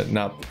Essentia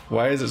not?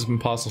 Why is it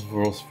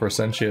impossible for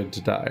Essentia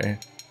to die?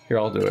 Here,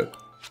 I'll do it.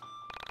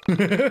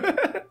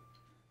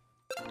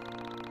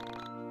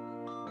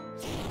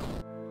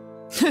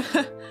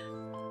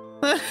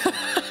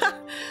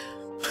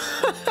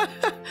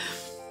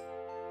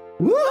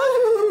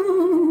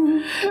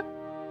 Woo!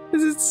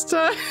 Is it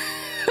stuck?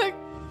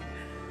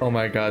 Oh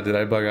my god, did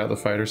I bug out the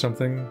fight or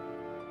something?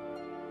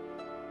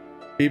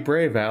 Be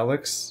brave,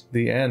 Alex.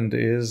 The end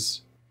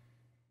is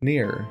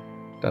near. ...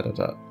 I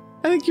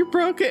think you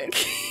broke it.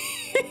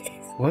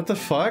 What the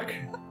fuck?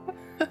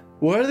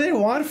 What do they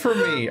want from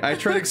me? I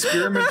tried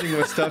experimenting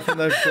with stuff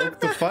and I broke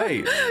the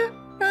fight.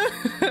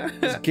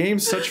 This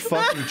game's such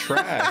fucking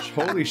trash.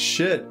 Holy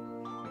shit.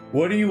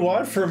 What do you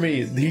want from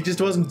me? He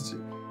just wasn't...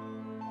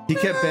 He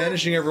kept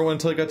banishing everyone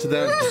until he got to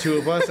the two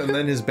of us, and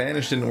then his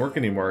banish didn't work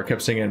anymore. I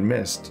kept saying it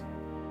missed.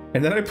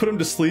 And then I put him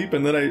to sleep,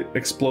 and then I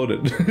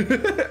exploded.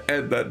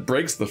 And that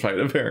breaks the fight,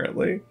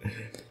 apparently.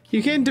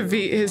 You can't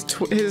defeat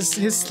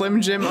his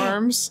Slim Jim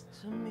arms.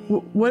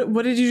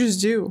 What did you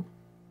just do?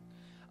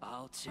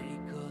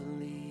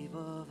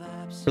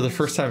 For the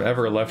first time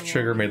ever, left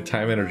trigger made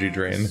time energy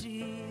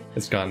drain.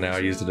 It's gone now, I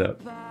used it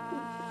up.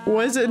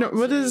 What is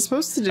it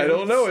supposed to do? I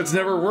don't know, it's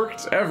never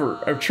worked,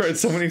 ever. I've tried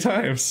so many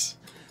times.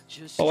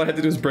 All I had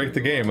to do was break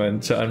the game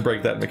and to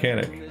unbreak that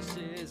mechanic.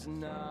 It's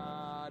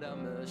not a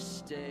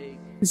mistake.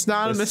 It's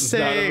not a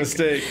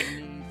mistake.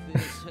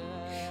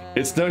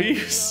 It's no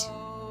use.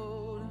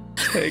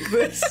 Take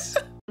this.